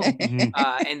 cool.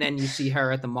 And then you see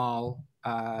her at the mall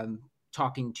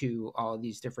talking to all of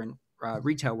these different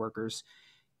retail workers,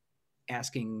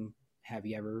 asking, have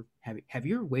your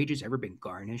wages ever been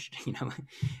garnished? You know,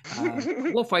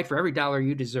 we'll fight for every dollar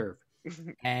you deserve.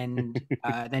 And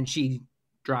then she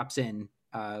drops in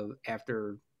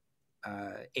after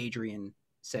Adrian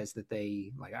says that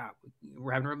they like,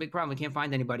 we're having a real big problem. We can't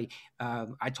find anybody.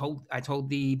 I told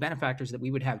the benefactors that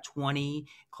we would have 20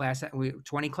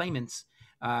 claimants,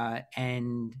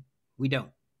 and we don't.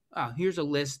 Here's a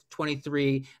list,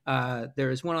 23.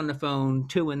 There's one on the phone,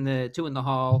 two in the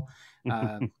hall.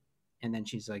 And then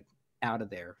she's like out of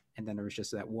there. And then there was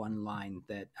just that one line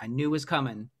that I knew was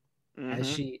coming. As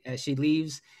she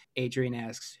leaves, Adrian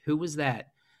asks, "Who was that?"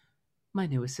 "My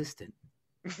new assistant."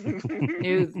 We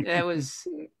knew that was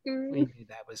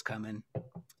coming.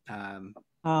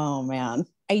 Oh man,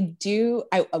 I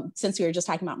since we were just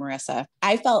talking about Marissa,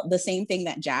 I felt the same thing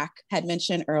that Jack had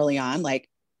mentioned early on. Like,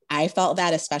 I felt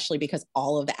that especially because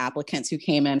all of the applicants who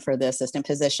came in for the assistant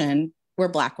position were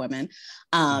Black women,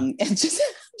 and just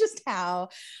how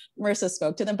Marissa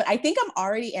spoke to them. But I think I'm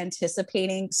already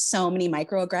anticipating so many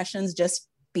microaggressions just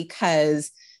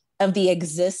because of the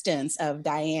existence of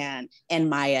Diane and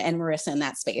Maya and Marissa in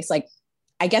that space. Like,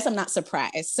 I guess I'm not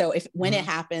surprised. So if when it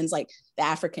happens, like the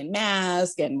African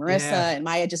mask and Marissa and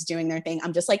Maya just doing their thing,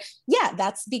 I'm just like, yeah,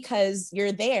 that's because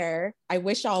you're there. I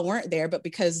wish y'all weren't there, but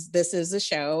because this is a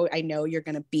show, I know you're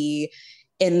going to be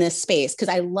in this space because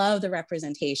I love the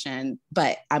representation,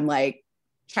 but I'm like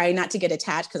trying not to get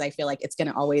attached because I feel like it's going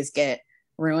to always get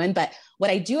ruined. But what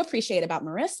I do appreciate about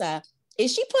Marissa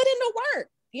is she put into work.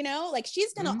 You know, like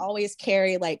she's going to always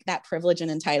carry like that privilege and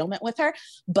entitlement with her.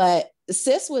 But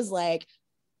sis was like,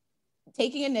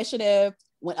 taking initiative,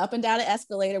 went up and down an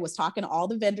escalator, was talking to all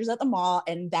the vendors at the mall,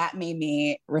 and that made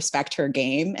me respect her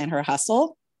game and her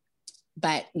hustle.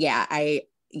 But I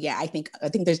think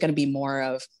there's going to be more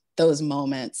of those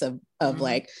moments of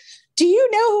like, do you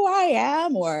know who I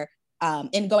am? Or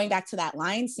and going back to that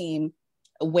line scene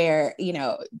where, you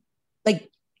know, like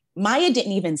Maya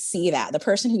didn't even see that. The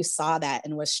person who saw that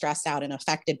and was stressed out and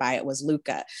affected by it was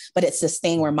Luca. But it's this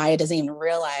thing where Maya doesn't even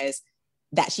realize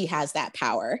that she has that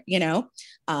power, you know?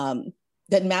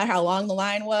 Didn't matter how long the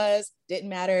line was, didn't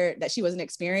matter that she wasn't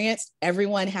experienced.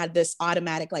 Everyone had this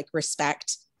automatic like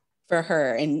respect for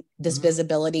her and this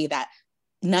visibility that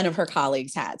none of her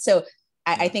colleagues had. So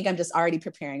I think I'm just already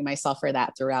preparing myself for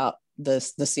that throughout the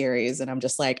series. And I'm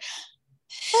just like,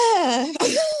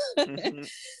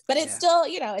 but it's still,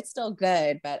 you know, it's still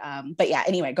good. But yeah,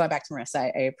 anyway, going back to Marissa,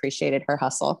 I appreciated her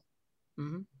hustle.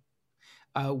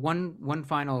 One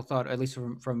final thought, at least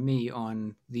from me,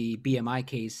 on the BMI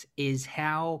case is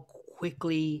how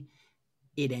quickly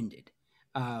it ended.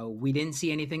 We didn't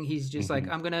see anything. He's just like,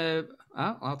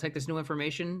 I'll take this new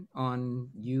information on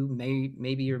you,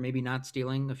 maybe or maybe not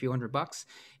stealing a few $100,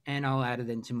 and I'll add it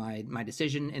into my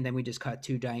decision. And then we just cut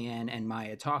to Diane and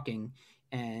Maya talking.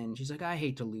 And she's like, I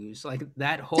hate to lose. Like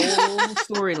that whole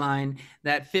storyline,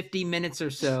 that 50 minutes or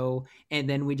so. And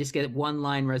then we just get one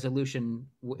line resolution,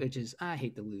 which is, I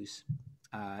hate to lose.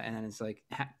 And then it's like,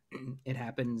 it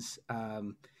happens.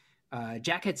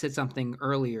 Jack had said something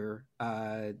earlier.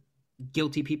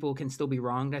 Guilty people can still be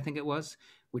wronged, I think it was,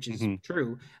 which is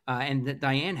true. And that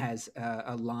Diane has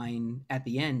a line at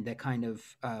the end that kind of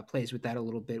plays with that a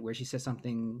little bit, where she says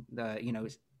something, you know,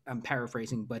 I'm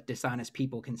paraphrasing, but dishonest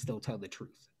people can still tell the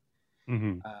truth.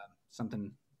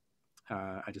 Something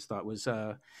I just thought was,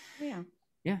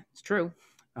 it's true.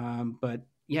 But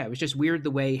yeah, it was just weird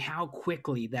the way how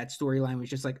quickly that storyline was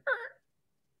just like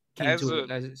came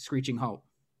to a screeching halt.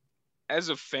 As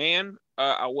a fan,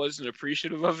 I wasn't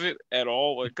appreciative of it at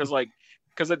all, because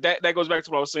that goes back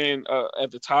to what I was saying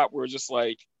at the top, where it's just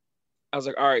like, I was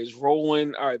like, all right, it's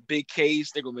rolling. All right, big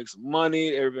case. They're gonna make some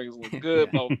money. Everything's looking good.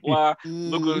 Blah blah blah.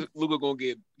 Luca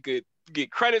gonna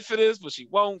get credit for this, but she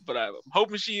won't. But I'm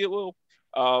hoping she will.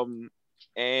 And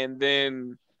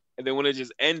then when it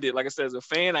just ended, like I said, as a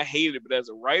fan, I hated it. But as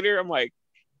a writer, I'm like,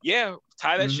 yeah,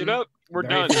 tie that shit up. We're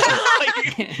done.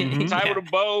 Tie with a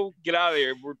bow. Get out of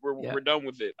here. We're done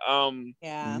with it.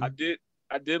 I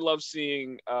did love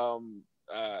seeing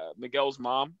Miguel's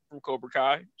mom from Cobra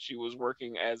Kai. She was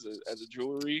working as a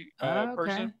jewelry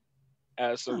person.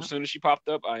 So as soon as she popped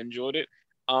up, I enjoyed it.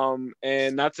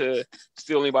 And not to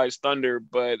steal anybody's thunder,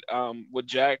 but what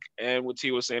Jack and what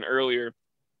T was saying earlier,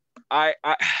 I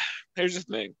here's the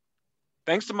thing.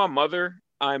 Thanks to my mother,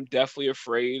 I'm definitely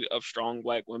afraid of strong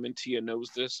Black women. Tia knows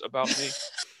this about me.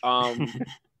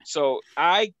 So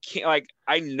I can't, like,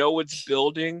 I know it's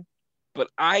building, but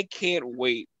I can't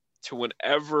wait to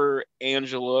whenever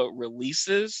Angela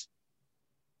releases,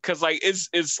 because like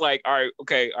it's like, all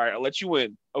right, I'll let you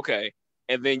in, okay,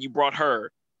 and then you brought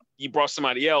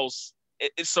somebody else,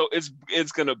 so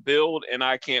it's gonna build, and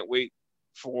I can't wait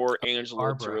for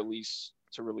Angela Barbara. to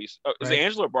release. Is it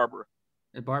Angela or Barbara?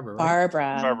 Barbara.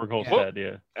 Right? Barbara Goldstead,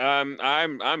 yeah.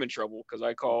 I'm in trouble because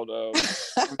I called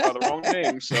the wrong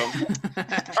name. So, all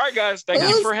right, guys, thank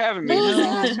you for having me.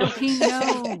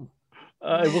 No.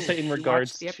 I will say in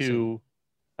regards to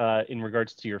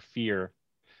your fear,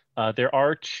 there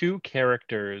are two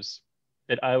characters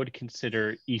that I would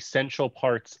consider essential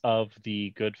parts of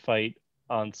the Good Fight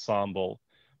ensemble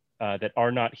that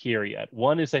are not here yet.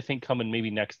 One is, I think, coming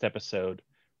maybe next episode,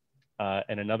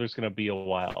 and another's going to be a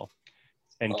while.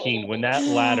 And Keen, when that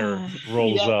ladder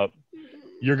rolls up,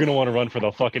 you're going to want to run for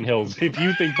the fucking hills. If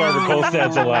you think Barbara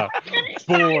Kolstad's alive,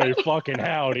 boy, fucking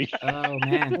howdy. Oh,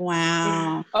 man.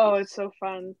 Wow. Oh, it's so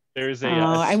fun. There's a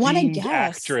I want to guess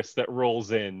actress that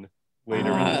rolls in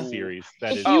later in the series.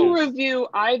 That if you review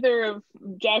either of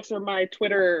Jack's or my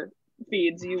Twitter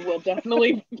feeds, you will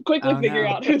definitely quickly figure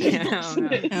out who this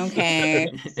person is. Okay.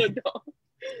 So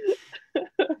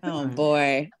oh,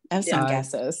 boy. I have some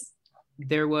guesses.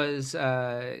 There was,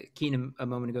 Keen a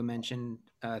moment ago mentioned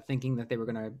thinking that they were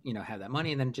going to, have that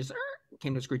money, and then it just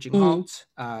came to a screeching halt.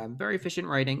 Very efficient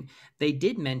writing. They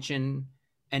did mention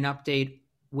an update,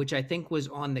 which I think was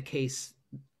on the case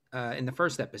in the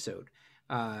first episode.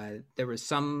 There was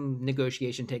some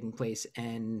negotiation taking place,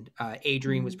 and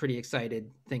Adrian was pretty excited,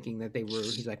 thinking that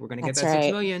he's like, we're going to get that right.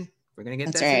 6 million. We're going to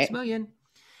get That's that right. 6 million.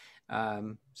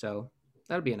 So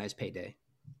that'll be a nice payday.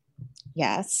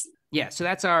 Yes. Yeah. So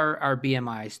that's our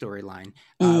BMI storyline.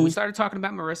 We started talking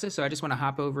about Marissa, so I just want to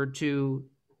hop over to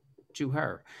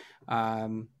her. I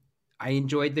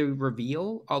enjoyed the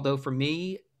reveal, although for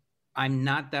me, I'm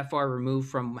not that far removed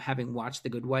from having watched The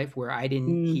Good Wife, where I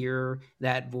didn't hear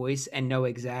that voice and know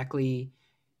exactly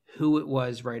who it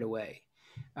was right away.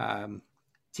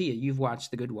 Tia, you've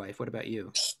watched The Good Wife. What about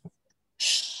you?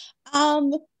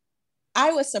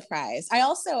 I was surprised.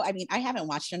 I haven't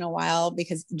watched in a while,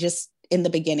 because just in the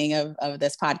beginning of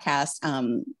this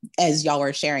podcast, as y'all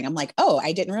were sharing, I'm like, oh,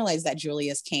 I didn't realize that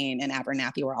Julius Kane and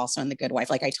Abernathy were also in The Good Wife.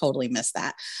 Like, I totally missed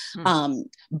that.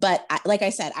 But like I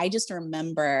said, I just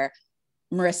remember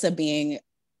Marissa being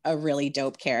a really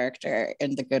dope character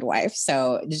in The Good Wife.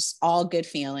 So just all good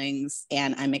feelings,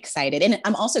 and I'm excited. And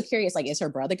I'm also curious, like, is her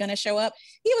brother going to show up?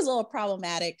 He was a little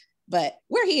problematic, but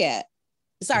where he at?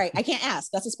 Sorry, I can't ask.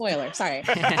 That's a spoiler. Sorry.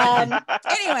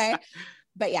 Anyway,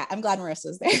 but yeah, I'm glad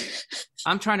Marissa's there.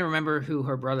 I'm trying to remember who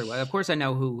her brother was. Of course, I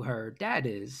know who her dad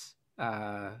is.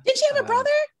 Did she have a brother?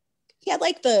 He had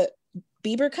like the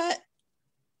Bieber cut.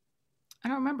 I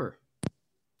don't remember.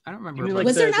 Like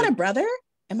was there not a brother?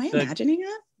 Am I imagining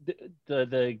it?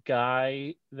 The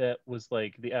guy that was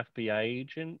like the FBI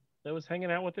agent that was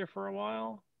hanging out with her for a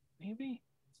while, maybe.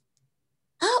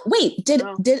 Oh wait, did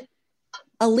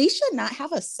Alicia not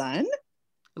have a son?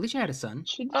 Alicia had a son.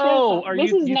 Oh, are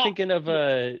you thinking of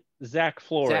Zach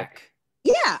Floric? Zach.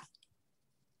 Yeah.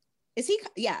 Is he?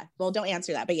 Yeah. Well, don't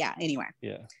answer that. But yeah. Anyway.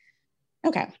 Yeah.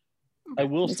 Okay. I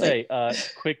will say,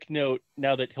 quick note.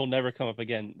 Now that he'll never come up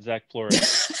again, Zach Floric.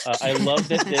 I love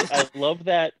that. I love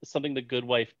that something The Good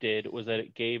Wife did was that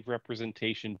it gave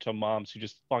representation to moms who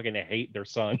just fucking hate their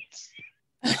sons.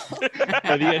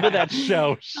 By the end of that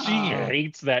show, she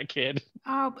hates that kid.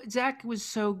 Oh, but Zach was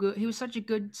so good. He was such a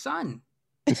good son.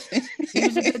 He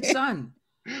was a good son.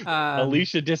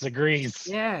 Alicia disagrees.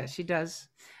 Yeah, she does.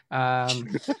 Other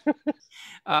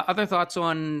thoughts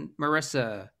on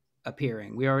Marissa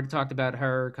appearing? We already talked about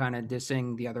her kind of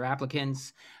dissing the other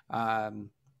applicants,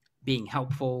 being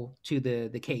helpful to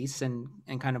the case, and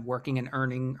kind of working and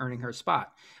earning her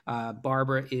spot.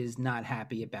 Barbara is not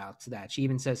happy about that. She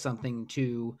even says something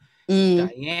to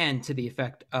Diane to the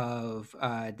effect of,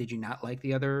 did you not like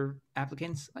the other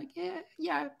applicants? Like,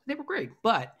 yeah, they were great,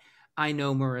 but I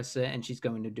know Marissa and she's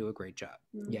going to do a great job.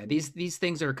 Yeah, these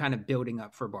things are kind of building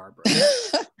up for Barbara.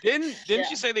 Didn't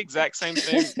she say the exact same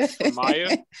thing for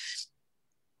Maya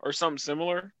or something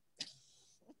similar?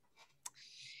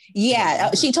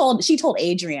 Yeah, she told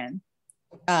Adrian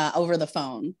over the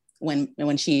phone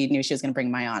when she knew she was going to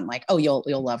bring Maya on, like, oh, you'll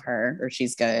love her, or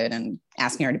she's good, and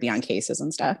asking her to be on cases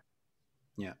and stuff.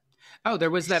 Yeah. Oh,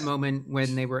 there was that moment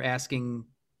when they were asking,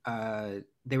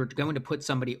 they were going to put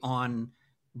somebody on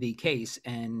the case,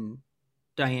 and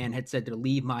Diane had said to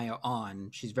leave Maya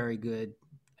on. She's very good.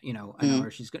 I know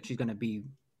her.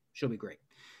 She'll be great.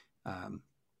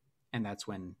 And that's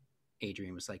when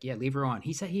Adrian was like, yeah, leave her on.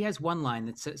 He said he has one line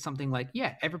that says something like,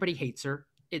 yeah, everybody hates her.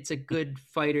 It's a good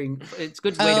fighting. It's a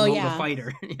good way to mold a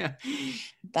fighter. Yeah.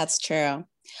 That's true.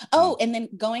 Oh, and then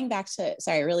going back to,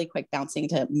 really quick, bouncing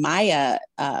to Maya.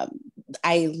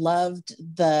 I loved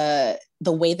the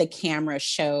way the camera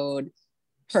showed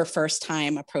her first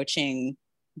time approaching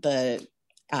the,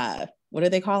 what do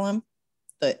they call them?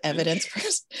 The evidence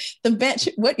person, the bench.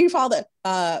 What do you call it?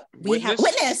 We have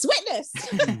witness.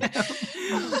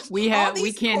 we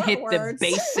can't hit words.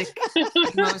 The basic,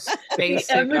 most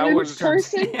basic evidence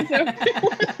person.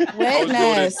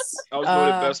 Witness. I was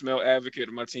voted best male advocate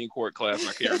in my teen court class, and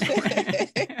I can't remember.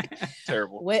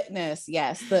 Terrible. Witness.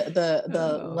 Yes,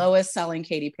 the lowest selling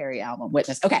Katy Perry album.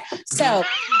 Witness. Okay, so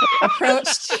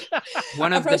approached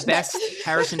one of the best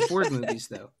Harrison Ford movies,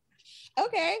 though.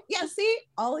 Okay. Yeah. See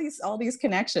all these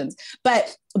connections,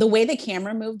 but the way the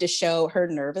camera moved to show her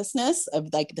nervousness of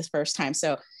like this first time.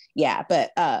 So yeah,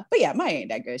 but yeah, Maya ain't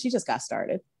that good. She just got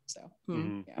started. So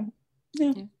yeah,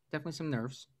 definitely some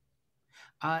nerves.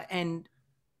 And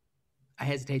I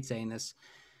hesitate saying this.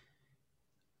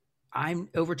 I'm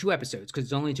over 2 episodes because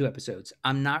it's only 2 episodes.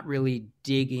 I'm not really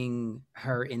digging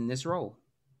her in this role.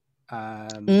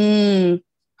 I'm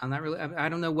not really. I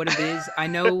don't know what it is. I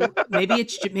know maybe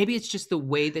it's just the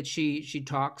way that she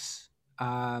talks.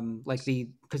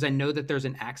 Because I know that there's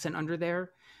an accent under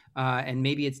there. and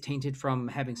maybe it's tainted from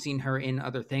having seen her in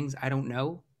other things. I don't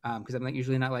know, because I'm not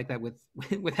usually not like that with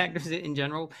with actors in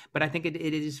general. But I think it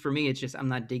is for me. It's just I'm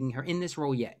not digging her in this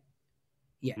role yet.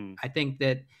 I think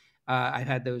that I've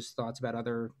had those thoughts about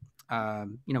other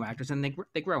actors, and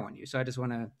they grow on you. So I just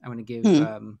want to give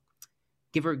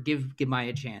Maya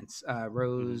a chance.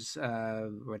 Rose,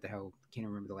 what the hell? Can't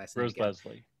remember the last name.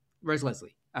 Rose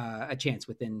Leslie, a chance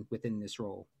within this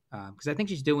role, because I think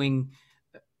she's doing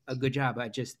a good job. I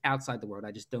just outside the world,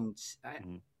 I just don't.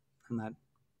 I'm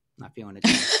not feeling it.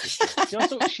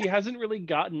 She hasn't really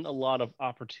gotten a lot of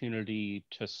opportunity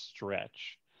to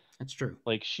stretch. That's true.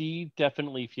 Like, she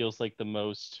definitely feels like the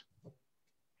most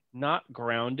not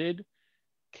grounded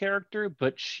character,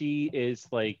 but she is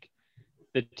like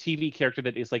the TV character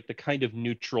that is like the kind of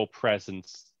neutral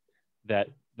presence that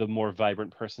the more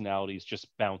vibrant personalities just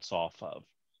bounce off of.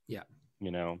 Yeah.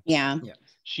 Yeah.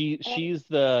 She's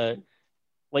the,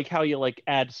 like how you like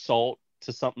add salt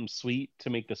to something sweet to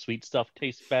make the sweet stuff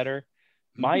taste better.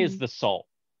 Maya's the salt.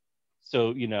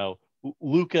 So,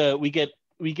 Luca, we get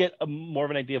more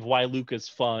of an idea of why Luca's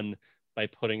fun by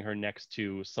putting her next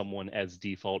to someone as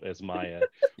default as Maya.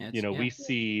 We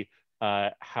see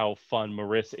how fun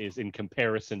Marissa is in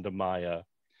comparison to Maya,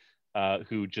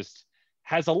 who just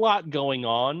has a lot going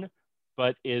on,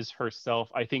 but is herself,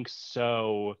 I think,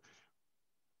 so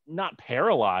not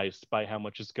paralyzed by how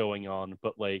much is going on,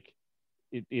 but like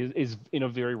it is in a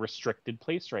very restricted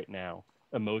place right now,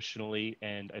 emotionally,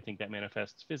 and I think that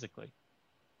manifests physically.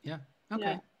 Yeah. Okay.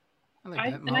 Yeah. I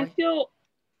like that. And I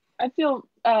feel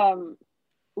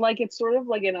like it's sort of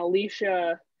like an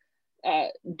Alicia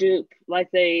dupe.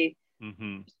 Like they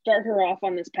start her off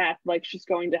on this path, like she's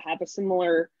going to have a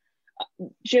similar.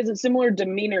 She has a similar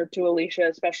demeanor to Alicia,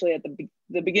 especially at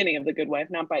the beginning of The Good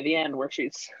Wife, not by the end where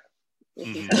she's.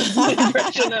 Just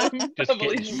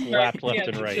getting slapped left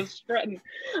and right. Just strutting.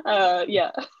 But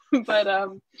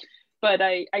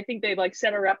I think they like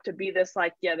set her up to be this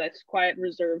like this quiet,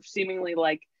 reserved, seemingly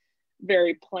like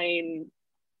very plain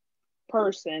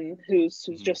person who's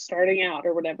just starting out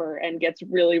or whatever and gets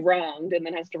really wronged and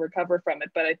then has to recover from it.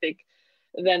 But I think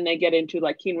then they get into,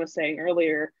 like Keen was saying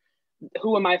earlier,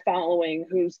 who am I following?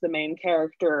 Who's the main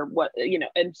character? What,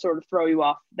 and sort of throw you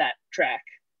off that track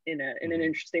in an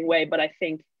interesting way. But I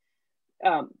think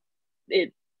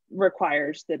it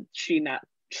requires that she not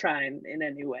shine in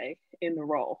any way in the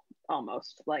role,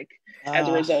 almost like as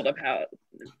a result of how it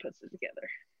puts it together.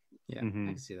 Yeah, I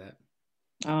can see that.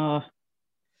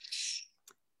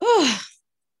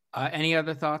 Any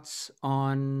other thoughts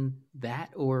on that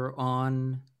or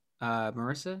on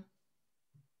Marissa?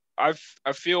 I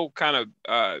feel kind of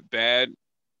bad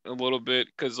a little bit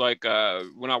because like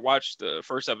when I watched the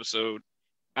first episode,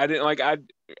 I didn't like I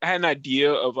had an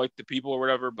idea of like the people or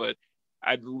whatever, but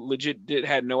I legit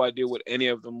had no idea what any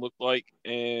of them looked like.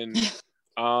 And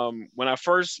when I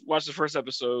first watched the first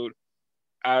episode,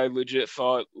 I legit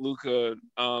thought Luca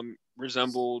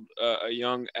resembled a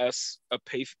young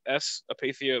Apathia. I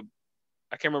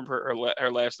can't remember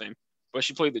her last name, but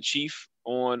she played the chief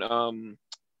on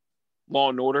Law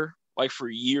and Order, like for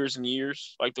years and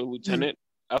years, like the lieutenant.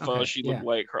 I thought she looked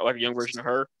like her, like a young version of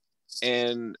her.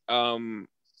 And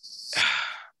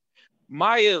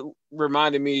Maya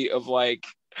reminded me of, like,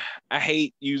 I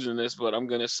hate using this, but I'm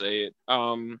gonna say it,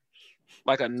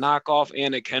 like a knockoff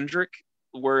Anna Kendrick,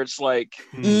 where it's like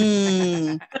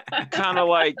kind of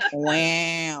like,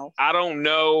 wow, I don't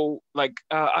know, like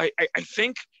I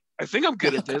think I'm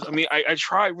good at this. I mean, I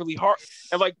try really hard,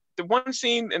 and like the one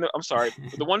scene in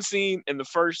the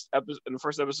first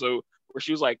episode where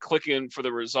she was like clicking for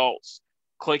the results,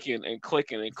 clicking, and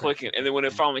then when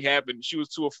it finally happened, she was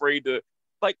too afraid to,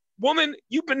 like, woman,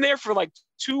 you've been there for like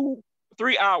 2-3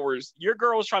 hours. Your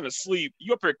girl's trying to sleep.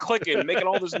 You up here clicking, making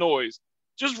all this noise.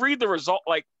 Just read the result.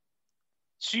 Like,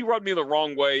 she rubbed me the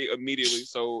wrong way immediately,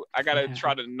 so I gotta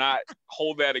try to not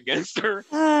hold that against her.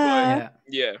 But,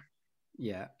 yeah.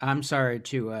 I'm sorry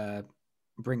to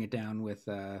bring it down with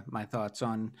my thoughts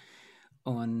on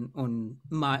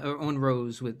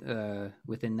Rose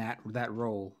within that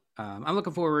role. I'm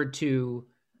looking forward to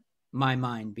my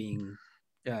mind being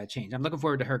changed. I'm looking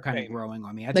forward to her kind of growing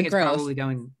on me. I think it's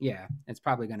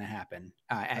probably going to happen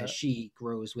as she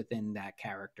grows within that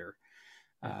character.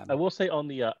 I will say on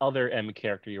the other M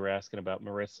character you were asking about,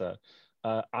 Marissa,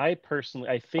 I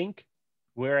think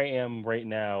where I am right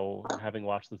now, having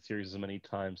watched the series as many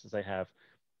times as I have,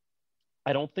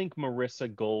 I don't think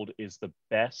Marissa Gold is the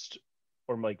best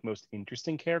or like most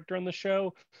interesting character on the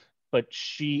show, but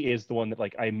she is the one that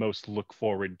like I most look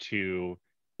forward to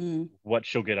what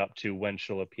she'll get up to when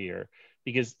she'll appear,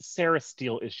 because Sarah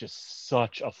Steele is just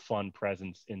such a fun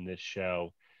presence in this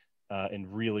show.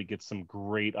 and really get some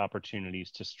great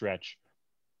opportunities to stretch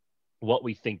what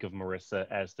we think of Marissa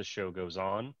as the show goes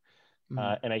on.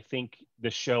 And I think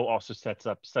the show also sets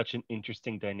up such an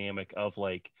interesting dynamic of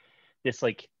like this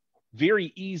like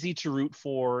very easy to root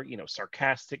for, you know,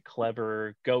 sarcastic,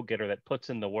 clever go-getter that puts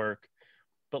in the work.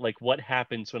 But like what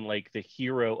happens when like the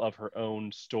hero of her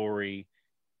own story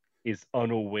is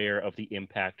unaware of the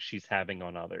impact she's having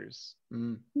on others.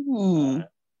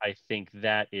 I think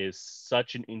that is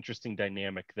such an interesting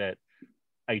dynamic that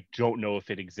I don't know if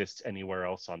it exists anywhere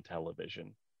else on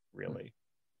television, really.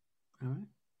 All right.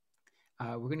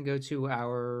 We're going to go to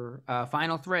our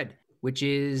final thread, which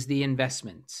is the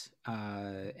investment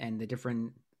and the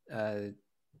different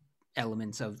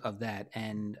elements of that.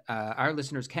 And our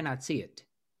listeners cannot see it,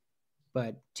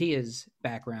 but Tia's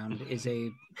background is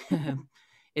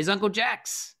is Uncle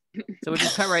Jack's. So we'll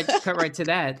just cut right to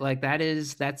that. Like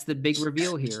that's the big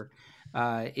reveal here.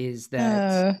 Is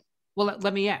that well?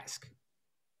 Let me ask.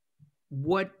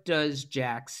 What does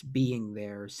Jack's being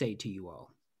there say to you all?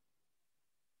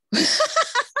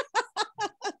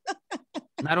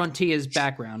 Not on Tia's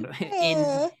background,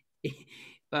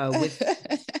 with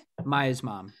Maya's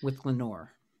mom, with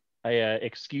Lenore.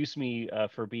 Excuse me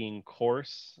for being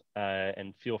coarse,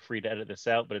 and feel free to edit this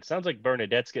out, but it sounds like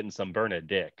Bernadette's getting some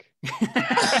Bernadick.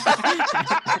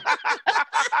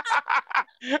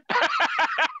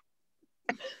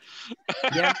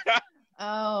 Yeah.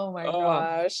 Oh my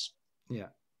gosh. Yeah.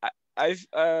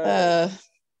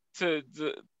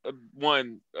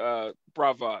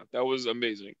 Brava, that was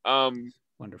amazing.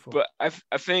 Wonderful. But I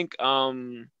think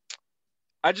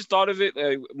I just thought of it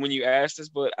when you asked this,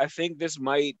 but I think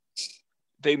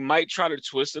they might try to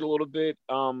twist it a little bit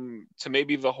to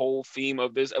maybe the whole theme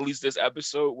of this, at least this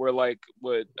episode, where like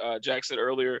what Jack said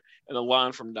earlier in the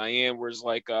line from Diane, where it's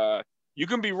like you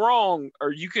can be wrong,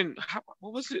 or you can,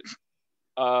 what was it?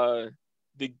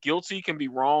 The guilty can be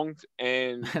wronged,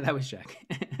 and that was Jack.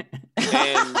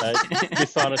 And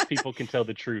dishonest people can tell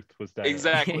the truth was that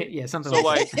exactly. Yeah, something so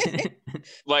like that.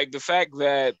 like the fact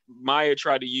that Maya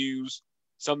tried to use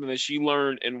something that she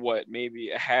learned in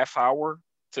maybe a half hour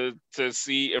to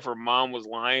see if her mom was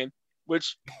lying,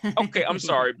 which okay, I'm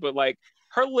sorry, but like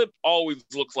her lip always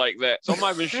looks like that, so I'm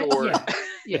not even sure.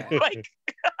 Yeah. Like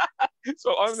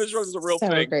so I'm not sure it's a real so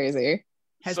thing. Crazy.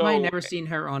 Has Maya never seen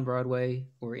her on Broadway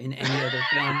or in any other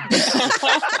film?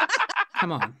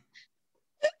 Come on.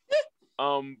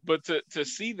 But to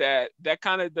see that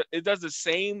kind of, it does the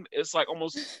same. It's like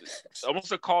almost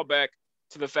a callback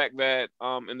to the fact that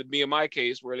in the BMI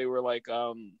case where they were like,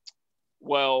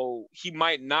 well, he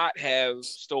might not have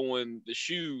stolen the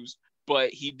shoes, but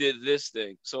he did this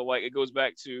thing. So like it goes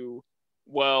back to,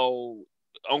 well,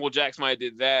 Uncle Jack's might have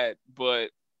did that, but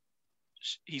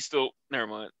he still, never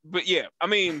mind. But yeah, I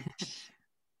mean,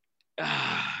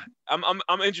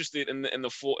 I'm interested in the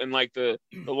full, in like the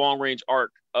long range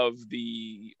arc of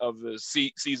the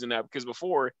season now, because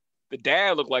before the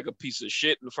dad looked like a piece of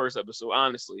shit in the first episode,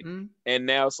 honestly, and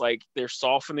now it's like they're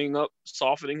softening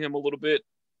him a little bit,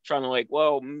 trying to like,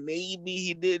 well, maybe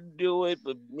he did do it,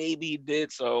 but maybe he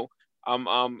did. So I'm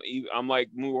like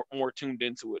more tuned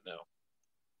into it now.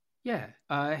 Yeah,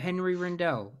 Henry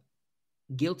Rendell,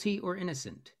 guilty or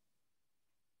innocent?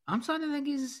 I'm starting to think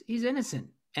he's innocent,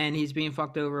 and he's being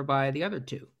fucked over by the other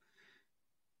two.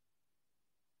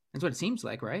 That's what it seems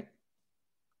like, right?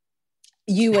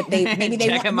 Maybe they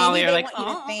Jack and Molly are like,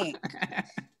 want you to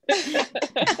think.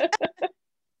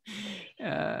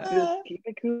 Just keep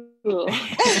it cool.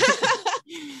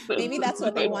 Maybe that's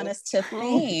what they want us to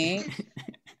think.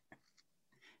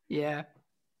 Yeah.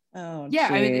 Oh, yeah.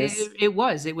 geez. I mean, it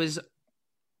was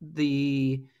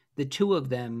the two of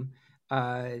them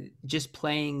just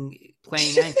playing.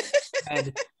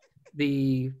 Had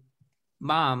the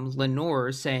mom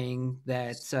Lenore saying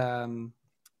that.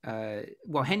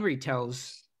 Well, Henry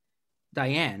tells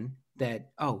Diane that,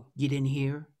 oh, you didn't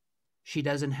hear? She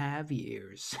doesn't have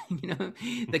ears. You know,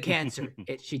 the cancer.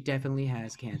 She definitely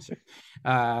has cancer.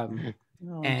 And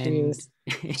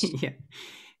yeah.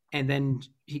 And then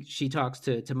she talks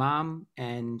to mom,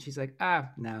 and she's like,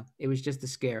 no, it was just a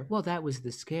scare. Well, that was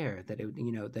the scare that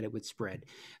it would spread.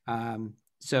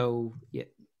 So yeah,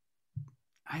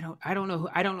 I don't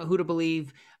know who to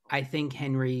believe. I think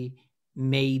Henry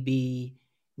maybe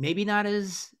not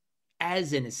as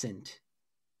innocent.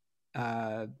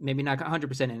 Maybe not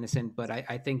 100% innocent, but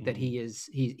I think that he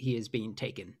is being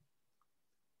taken.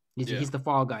 He's the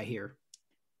fall guy here.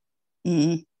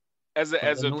 Mm-hmm. As a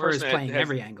person is playing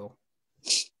every angle.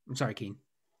 I'm sorry, Keen.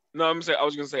 No, I was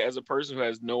gonna say, as a person who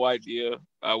has no idea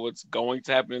what's going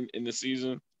to happen in the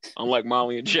season, unlike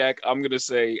Molly and Jack, I'm gonna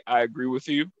say I agree with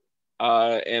you.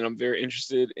 and I'm very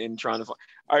interested in trying to find.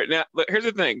 All right, now here's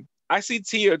the thing. I see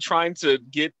Tia trying to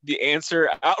get the answer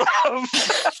out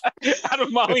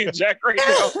of Molly and Jack right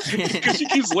now because she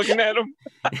keeps looking at him,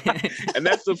 and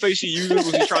that's the face she uses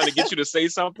when she's trying to get you to say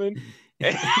something.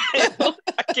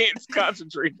 I can't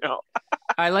concentrate now.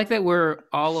 I like that we're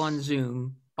all on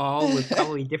Zoom, all with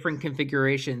probably different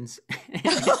configurations.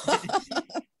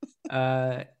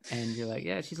 And you're like,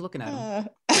 yeah, she's looking at him.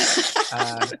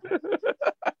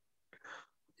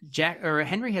 Jack or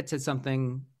Henry had said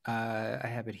something. I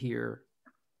have it here.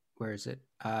 Where is it?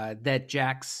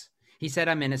 That he said,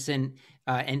 I'm innocent.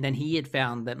 And then he had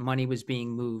found that money was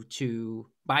being moved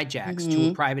by Jax to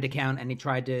a private account. And he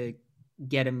tried to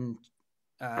get him.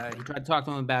 He tried to talk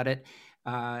to him about it.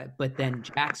 But then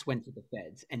Jax went to the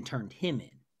feds and turned him in.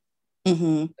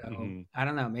 So I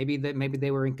don't know. Maybe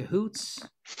they were in cahoots,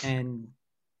 and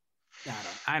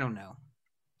I don't know.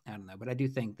 But I do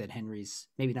think that Henry's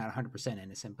maybe not 100%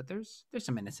 innocent, but there's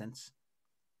some innocence.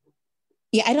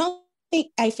 Yeah,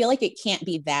 I feel like it can't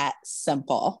be that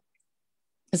simple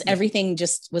because everything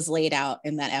just was laid out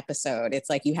in that episode. It's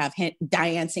like you have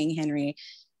Diane seeing Henry,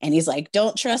 and he's like,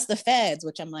 "Don't trust the feds,"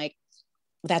 which I'm like,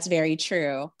 that's very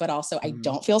true, but also I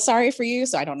don't feel sorry for you,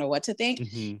 so I don't know what to think.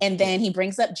 And then he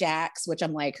brings up Jax, which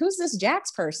I'm like, who's this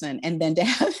Jax person? And then to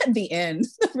have at the end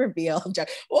the reveal of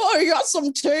Jax, oh, you got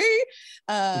some tea?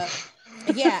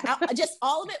 Just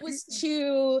all of it was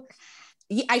too.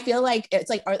 I feel like it's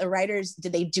like, are the writers,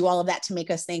 did they do all of that to make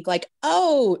us think like,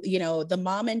 oh, the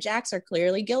mom and Jax are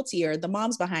clearly guilty, or the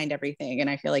mom's behind everything? And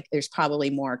I feel like there's probably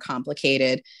more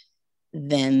complicated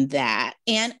than that.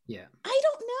 And I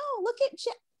don't know. Look at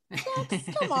Jax.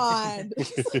 Come on.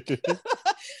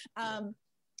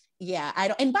 I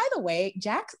don't. And by the way,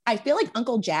 Jax, I feel like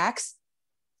Uncle Jax,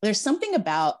 there's something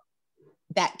about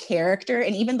that character,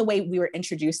 and even the way we were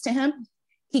introduced to him,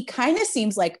 he kind of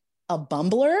seems like a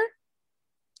bumbler.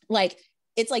 Like,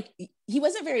 it's like he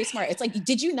wasn't very smart. It's like,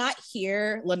 did you not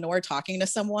hear Lenore talking to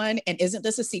someone? And isn't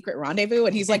this a secret rendezvous?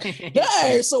 And he's like,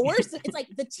 hey, so it's like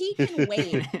the tea can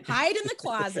wait, hide in the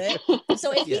closet.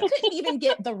 So if he couldn't even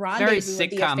get the rendezvous of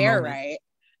the affair right.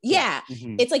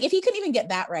 It's like, if he couldn't even get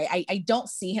that right, I don't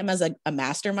see him as a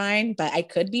mastermind, but I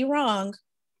could be wrong.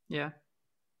 Yeah.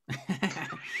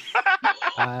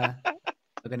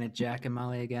 Looking at Jack and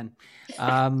Molly again.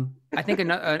 I think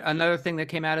another thing that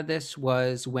came out of this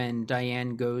was when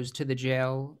Diane goes to the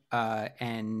jail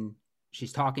and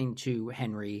she's talking to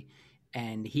Henry,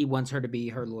 and he wants her to be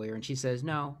her lawyer, and she says,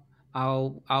 "No,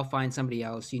 I'll find somebody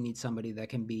else. You need somebody that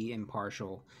can be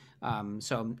impartial."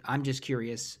 So I'm just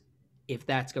curious if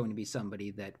that's going to be somebody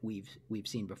that we've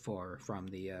seen before from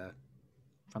the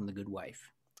Good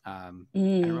Wife. I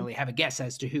don't really have a guess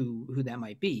as to who that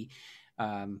might be.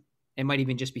 It might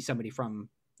even just be somebody from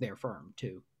their firm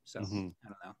too. So I don't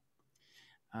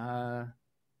know.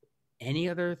 Any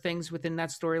other things within that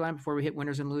storyline before we hit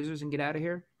winners and losers and get out of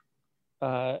here?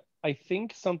 I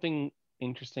think something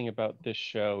interesting about this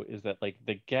show is that like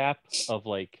the gap of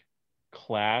like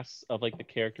class of like the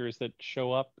characters that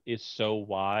show up is so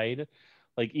wide.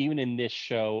 Like even in this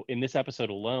show, in this episode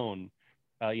alone,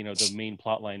 the main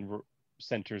plot line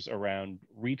centers around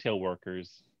retail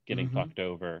workers getting fucked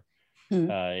over.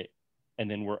 And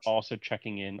then we're also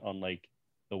checking in on like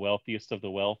the wealthiest of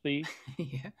the wealthy.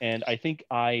 And I think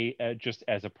I just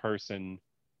as a person,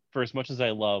 for as much as I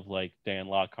love like Dan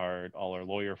Lockhart, all our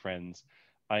lawyer friends,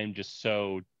 I am just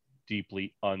so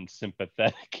deeply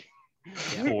unsympathetic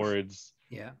towards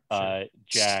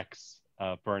Jax,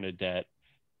 Bernadette,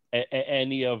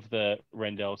 any of the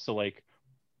Rendell. So like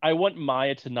I want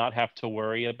Maya to not have to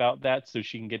worry about that, so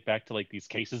she can get back to like these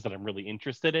cases that I'm really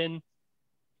interested in.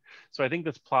 So I think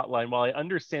this plot line, while I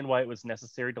understand why it was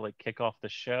necessary to like kick off the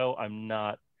show, I'm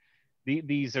not.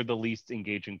 These are the least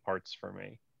engaging parts for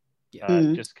me.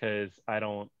 Just because I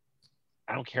don't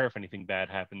care if anything bad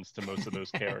happens to most of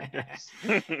those characters.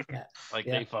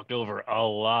 They fucked over a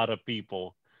lot of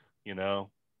people, Yeah.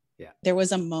 There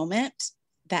was a moment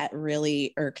that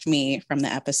really irked me from the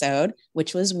episode,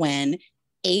 which was when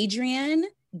Adrian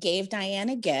gave Diane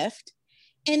a gift,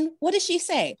 and what does she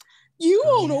say? You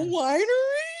own a winery?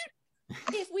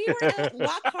 If we were at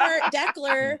Lockhart,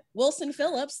 Deckler, Wilson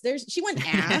Phillips, she wouldn't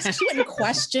ask, she wouldn't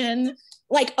question,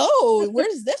 like, oh,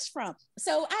 where's this from?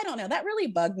 So I don't know. That really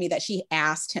bugged me that she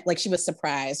asked him, like she was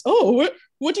surprised. Oh,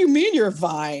 what do you mean you're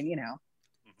vine?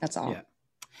 That's all. Yeah.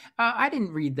 I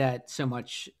didn't read that so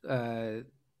much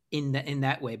in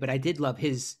that way, but I did love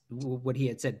what he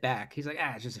had said back. He's like,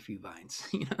 it's just a few vines,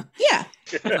 Yeah.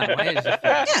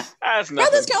 That's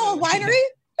Brothers go on winery.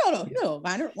 No,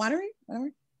 winery, whatever.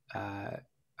 All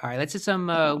right, let's hit some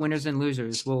winners and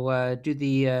losers. We'll do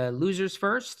the losers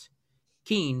first.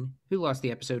 Keen, who lost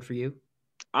the episode for you?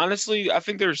 Honestly, I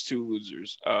think there's two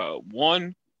losers.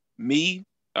 One, me,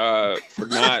 for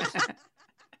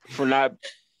not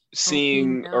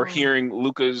seeing or hearing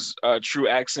Luca's true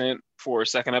accent for a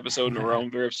second episode in a row. I'm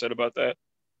very upset about that.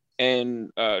 And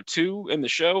two, in the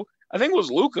show, I think it was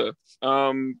Luca,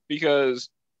 because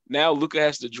now Luca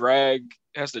has to drag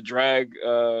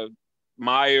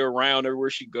Maya around everywhere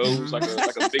she goes, like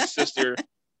a big sister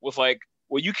with like,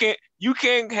 well, you can't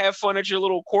have fun at your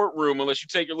little courtroom unless you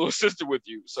take your little sister with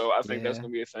you. So I think that's gonna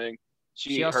be a thing.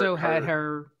 She also had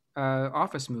her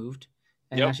office moved.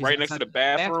 Yep, right next to the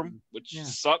bathroom, which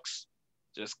sucks.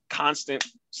 Just constant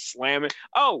slamming.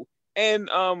 Oh, and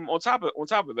on top of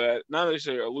that, not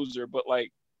necessarily a loser, but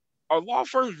like, are law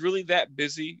firms really that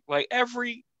busy? Like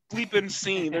every bleeping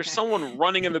scene, there's someone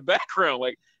running in the background.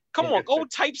 Like, come on, go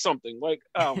type something. Like,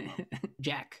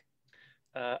 Jack.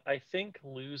 I think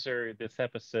loser this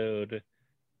episode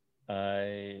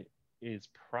is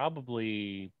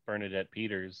probably Bernadette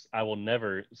Peters. I will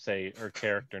never say her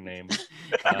character name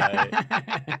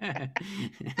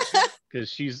because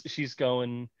she's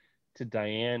going to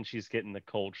Diane. She's getting the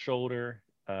cold shoulder.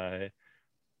 Her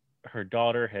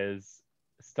daughter has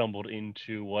stumbled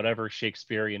into whatever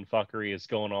Shakespearean fuckery is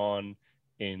going on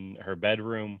in her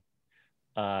bedroom.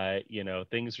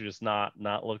 Things are just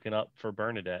not looking up for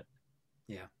Bernadette.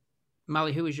 Yeah.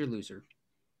 Molly, who is your loser?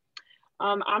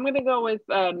 I'm going to go with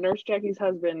Nurse Jackie's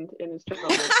husband in his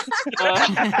trouble.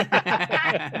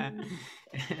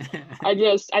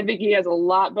 I think he has a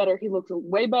lot better. He looks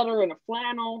way better in a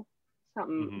flannel.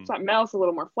 Something else, a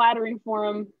little more flattering for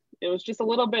him. It was just a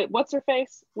little bit. What's her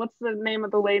face? What's the name of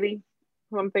the lady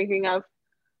who I'm thinking of?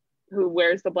 Who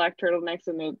wears the black turtlenecks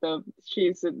and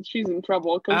she's in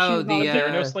trouble because she's the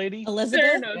Theranos lady.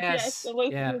 Elizabeth. Theranos, yes.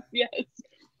 Elizabeth, yes.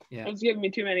 Yeah. It was giving me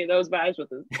too many of those vibes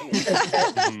with it.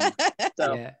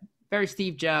 So. Yeah. Very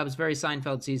Steve Jobs, very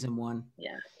Seinfeld season 1.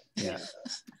 Yeah.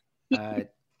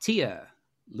 Tia,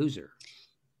 loser.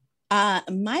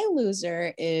 My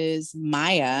loser is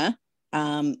Maya,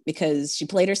 because she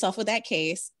played herself with that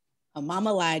case. Her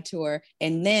mama lied to her,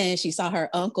 and then she saw her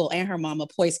uncle and her mama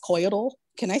post-coital.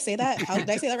 Can I say that? How did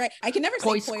I say that right? I can never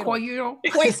say post-coital.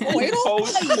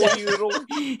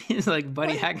 Post-coital. He's like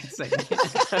Buddy Hackett saying.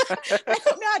 I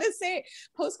don't know how to say it.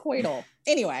 Post-coital.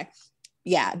 Anyway,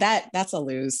 yeah, that's a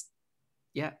lose.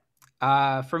 Yeah.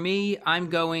 For me, I'm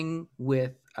going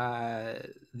with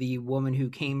the woman who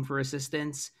came for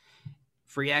assistance.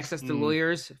 Free access to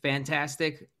lawyers,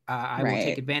 fantastic. I will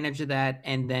take advantage of that,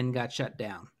 and then got shut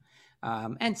down.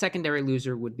 And secondary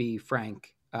loser would be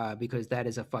Frank, because that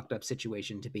is a fucked up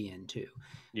situation to be in too.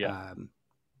 Yeah.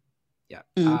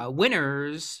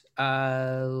 Winners.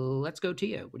 Let's go to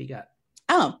you. What do you got?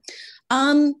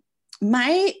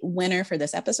 My winner for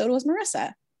this episode was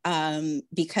Marissa.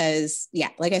 Because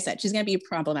like I said, she's going to be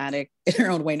problematic in her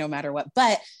own way, no matter what,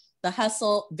 but the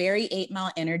hustle, very 8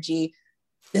 Mile energy.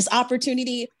 This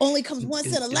opportunity only comes once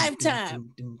in a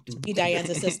lifetime. Be Diane's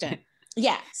assistant.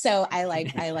 Yeah. So I like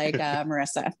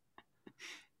Marissa.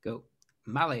 Go.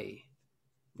 Molly,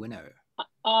 winner.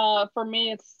 For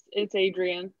me, it's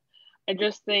Adrian. I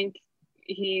just think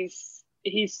he's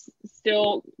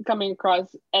still coming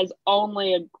across as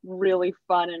only a really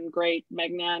fun and great,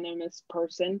 magnanimous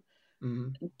person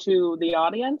to the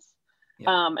audience,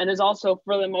 and is also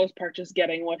for the most part just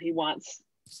getting what he wants,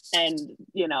 and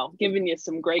giving you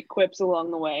some great quips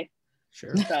along the way.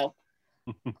 Sure. So,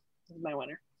 my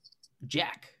winner.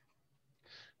 Jack.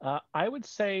 I would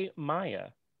say Maya,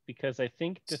 because I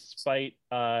think despite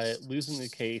losing the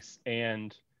case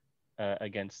and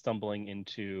again stumbling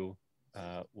into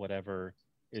whatever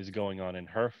is going on in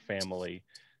her family,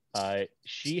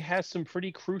 she has some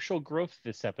pretty crucial growth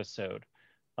this episode.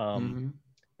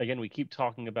 Again, we keep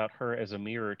talking about her as a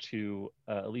mirror to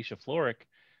Alicia Florrick,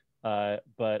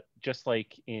 but just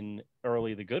like in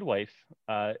early The Good Wife,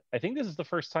 I think this is the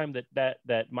first time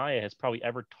that Maya has probably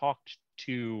ever talked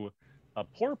to a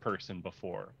poor person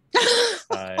before.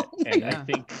 I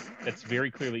think that's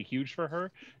very clearly huge for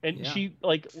her. And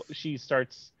she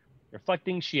starts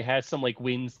reflecting. She has some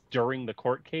wins during the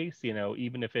court case,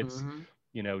 even if it's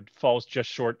falls just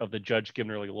short of the judge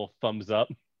giving her a little thumbs up.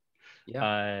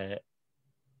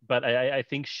 But I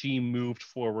think she moved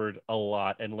forward a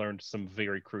lot and learned some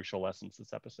very crucial lessons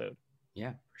this episode.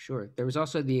 Yeah, for sure. There was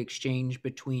also the exchange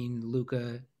between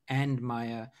Luca and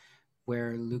Maya,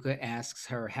 where Luca asks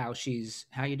her how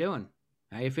you doing?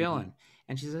 How you feeling?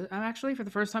 And she says, I'm actually, for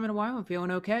the first time in a while, I'm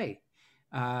feeling okay.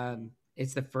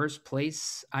 It's the first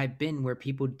place I've been where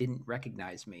people didn't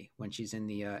recognize me, when she's in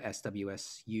the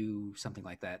SWSU, something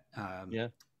like that,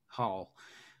 hall.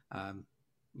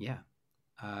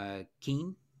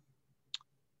 Keen?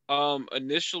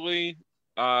 Initially,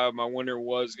 my winner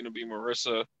was going to be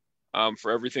Marissa,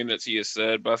 for everything that Tia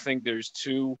said, but I think there's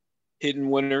two hidden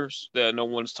winners that no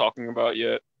one's talking about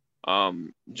yet.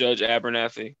 Judge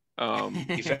Abernathy,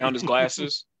 he found his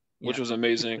glasses, which was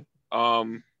amazing.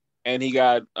 And he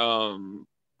got some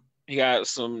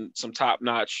top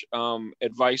notch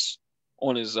advice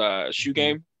on his shoe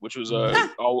game, which was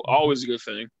always a good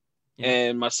thing. Yeah.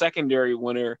 And my secondary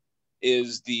winner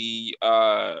is the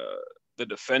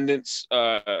defendant's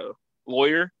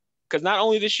lawyer, because not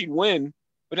only did she win,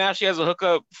 but now she has a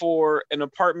hookup for an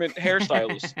apartment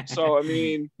hairstylist. So I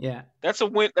mean, yeah, that's a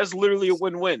win. That's literally a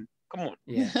win-win. Come on.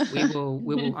 Yeah, we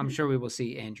will. I'm sure we will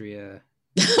see Andrea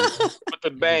with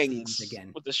the bangs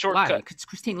again, with the shortcut. It's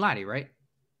Christine Lahti, right?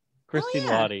 Christine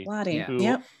Lahti.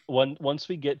 Yeah. Who, once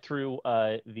we get through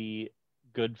the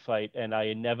good fight, and I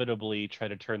inevitably try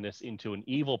to turn this into an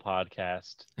evil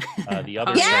podcast, the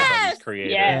other yes! creator.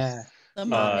 Yes. The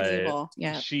mom evil.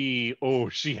 Yeah. She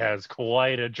has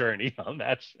quite a journey on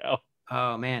that show.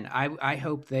 Oh man, I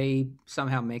hope they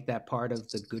somehow make that part of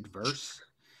the good verse.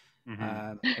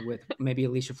 With maybe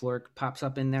Alicia Florrick pops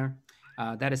up in there.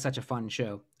 That is such a fun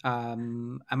show.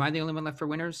 Am I the only one left for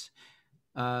winners?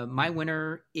 My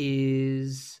winner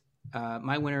is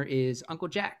Uncle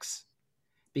Jax,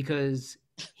 because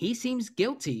he seems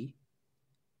guilty.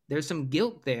 There's some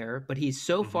guilt there, but he's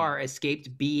so far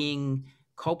escaped being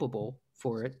culpable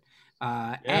for it.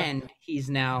 And he's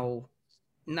now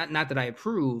not that I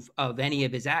approve of any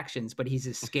of his actions, but he's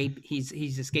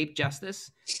escaped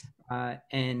justice.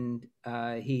 And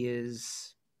he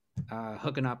is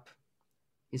hooking up.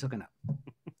 He's hooking up.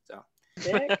 So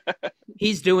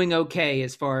he's doing okay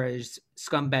as far as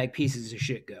scumbag pieces of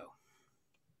shit go.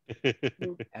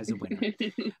 As a winner.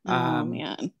 Oh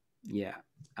man. Yeah.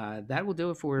 That will do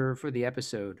it for the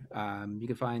episode. You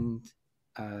can find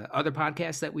other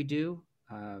podcasts that we do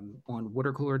on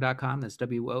watercooler.com. That's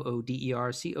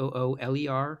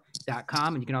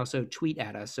WOODERCOOLER.com. And you can also tweet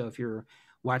at us. So if you're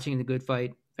watching The Good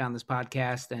Fight, found this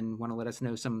podcast, and want to let us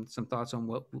know some thoughts on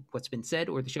what's been said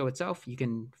or the show itself, you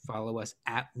can follow us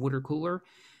at Watercooler.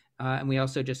 And we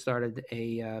also just started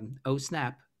a Oh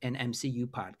Snap, an MCU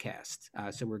podcast.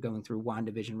 So we're going through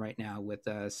WandaVision right now with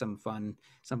some fun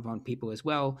people as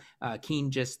well.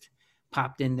 Keen just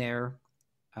popped in there.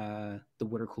 The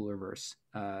Watercooler verse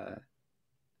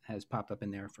has popped up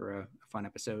in there for a fun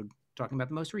episode talking about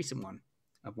the most recent one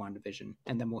of WandaVision.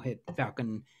 And then we'll hit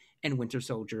Falcon and Winter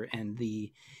Soldier and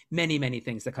the many, many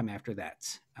things that come after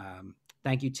that.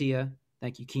 Thank you, Tia.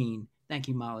 Thank you, Keen. Thank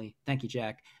you, Molly. Thank you,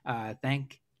 Jack.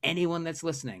 Thank anyone that's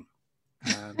listening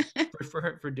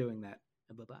for doing that.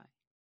 Bye-bye.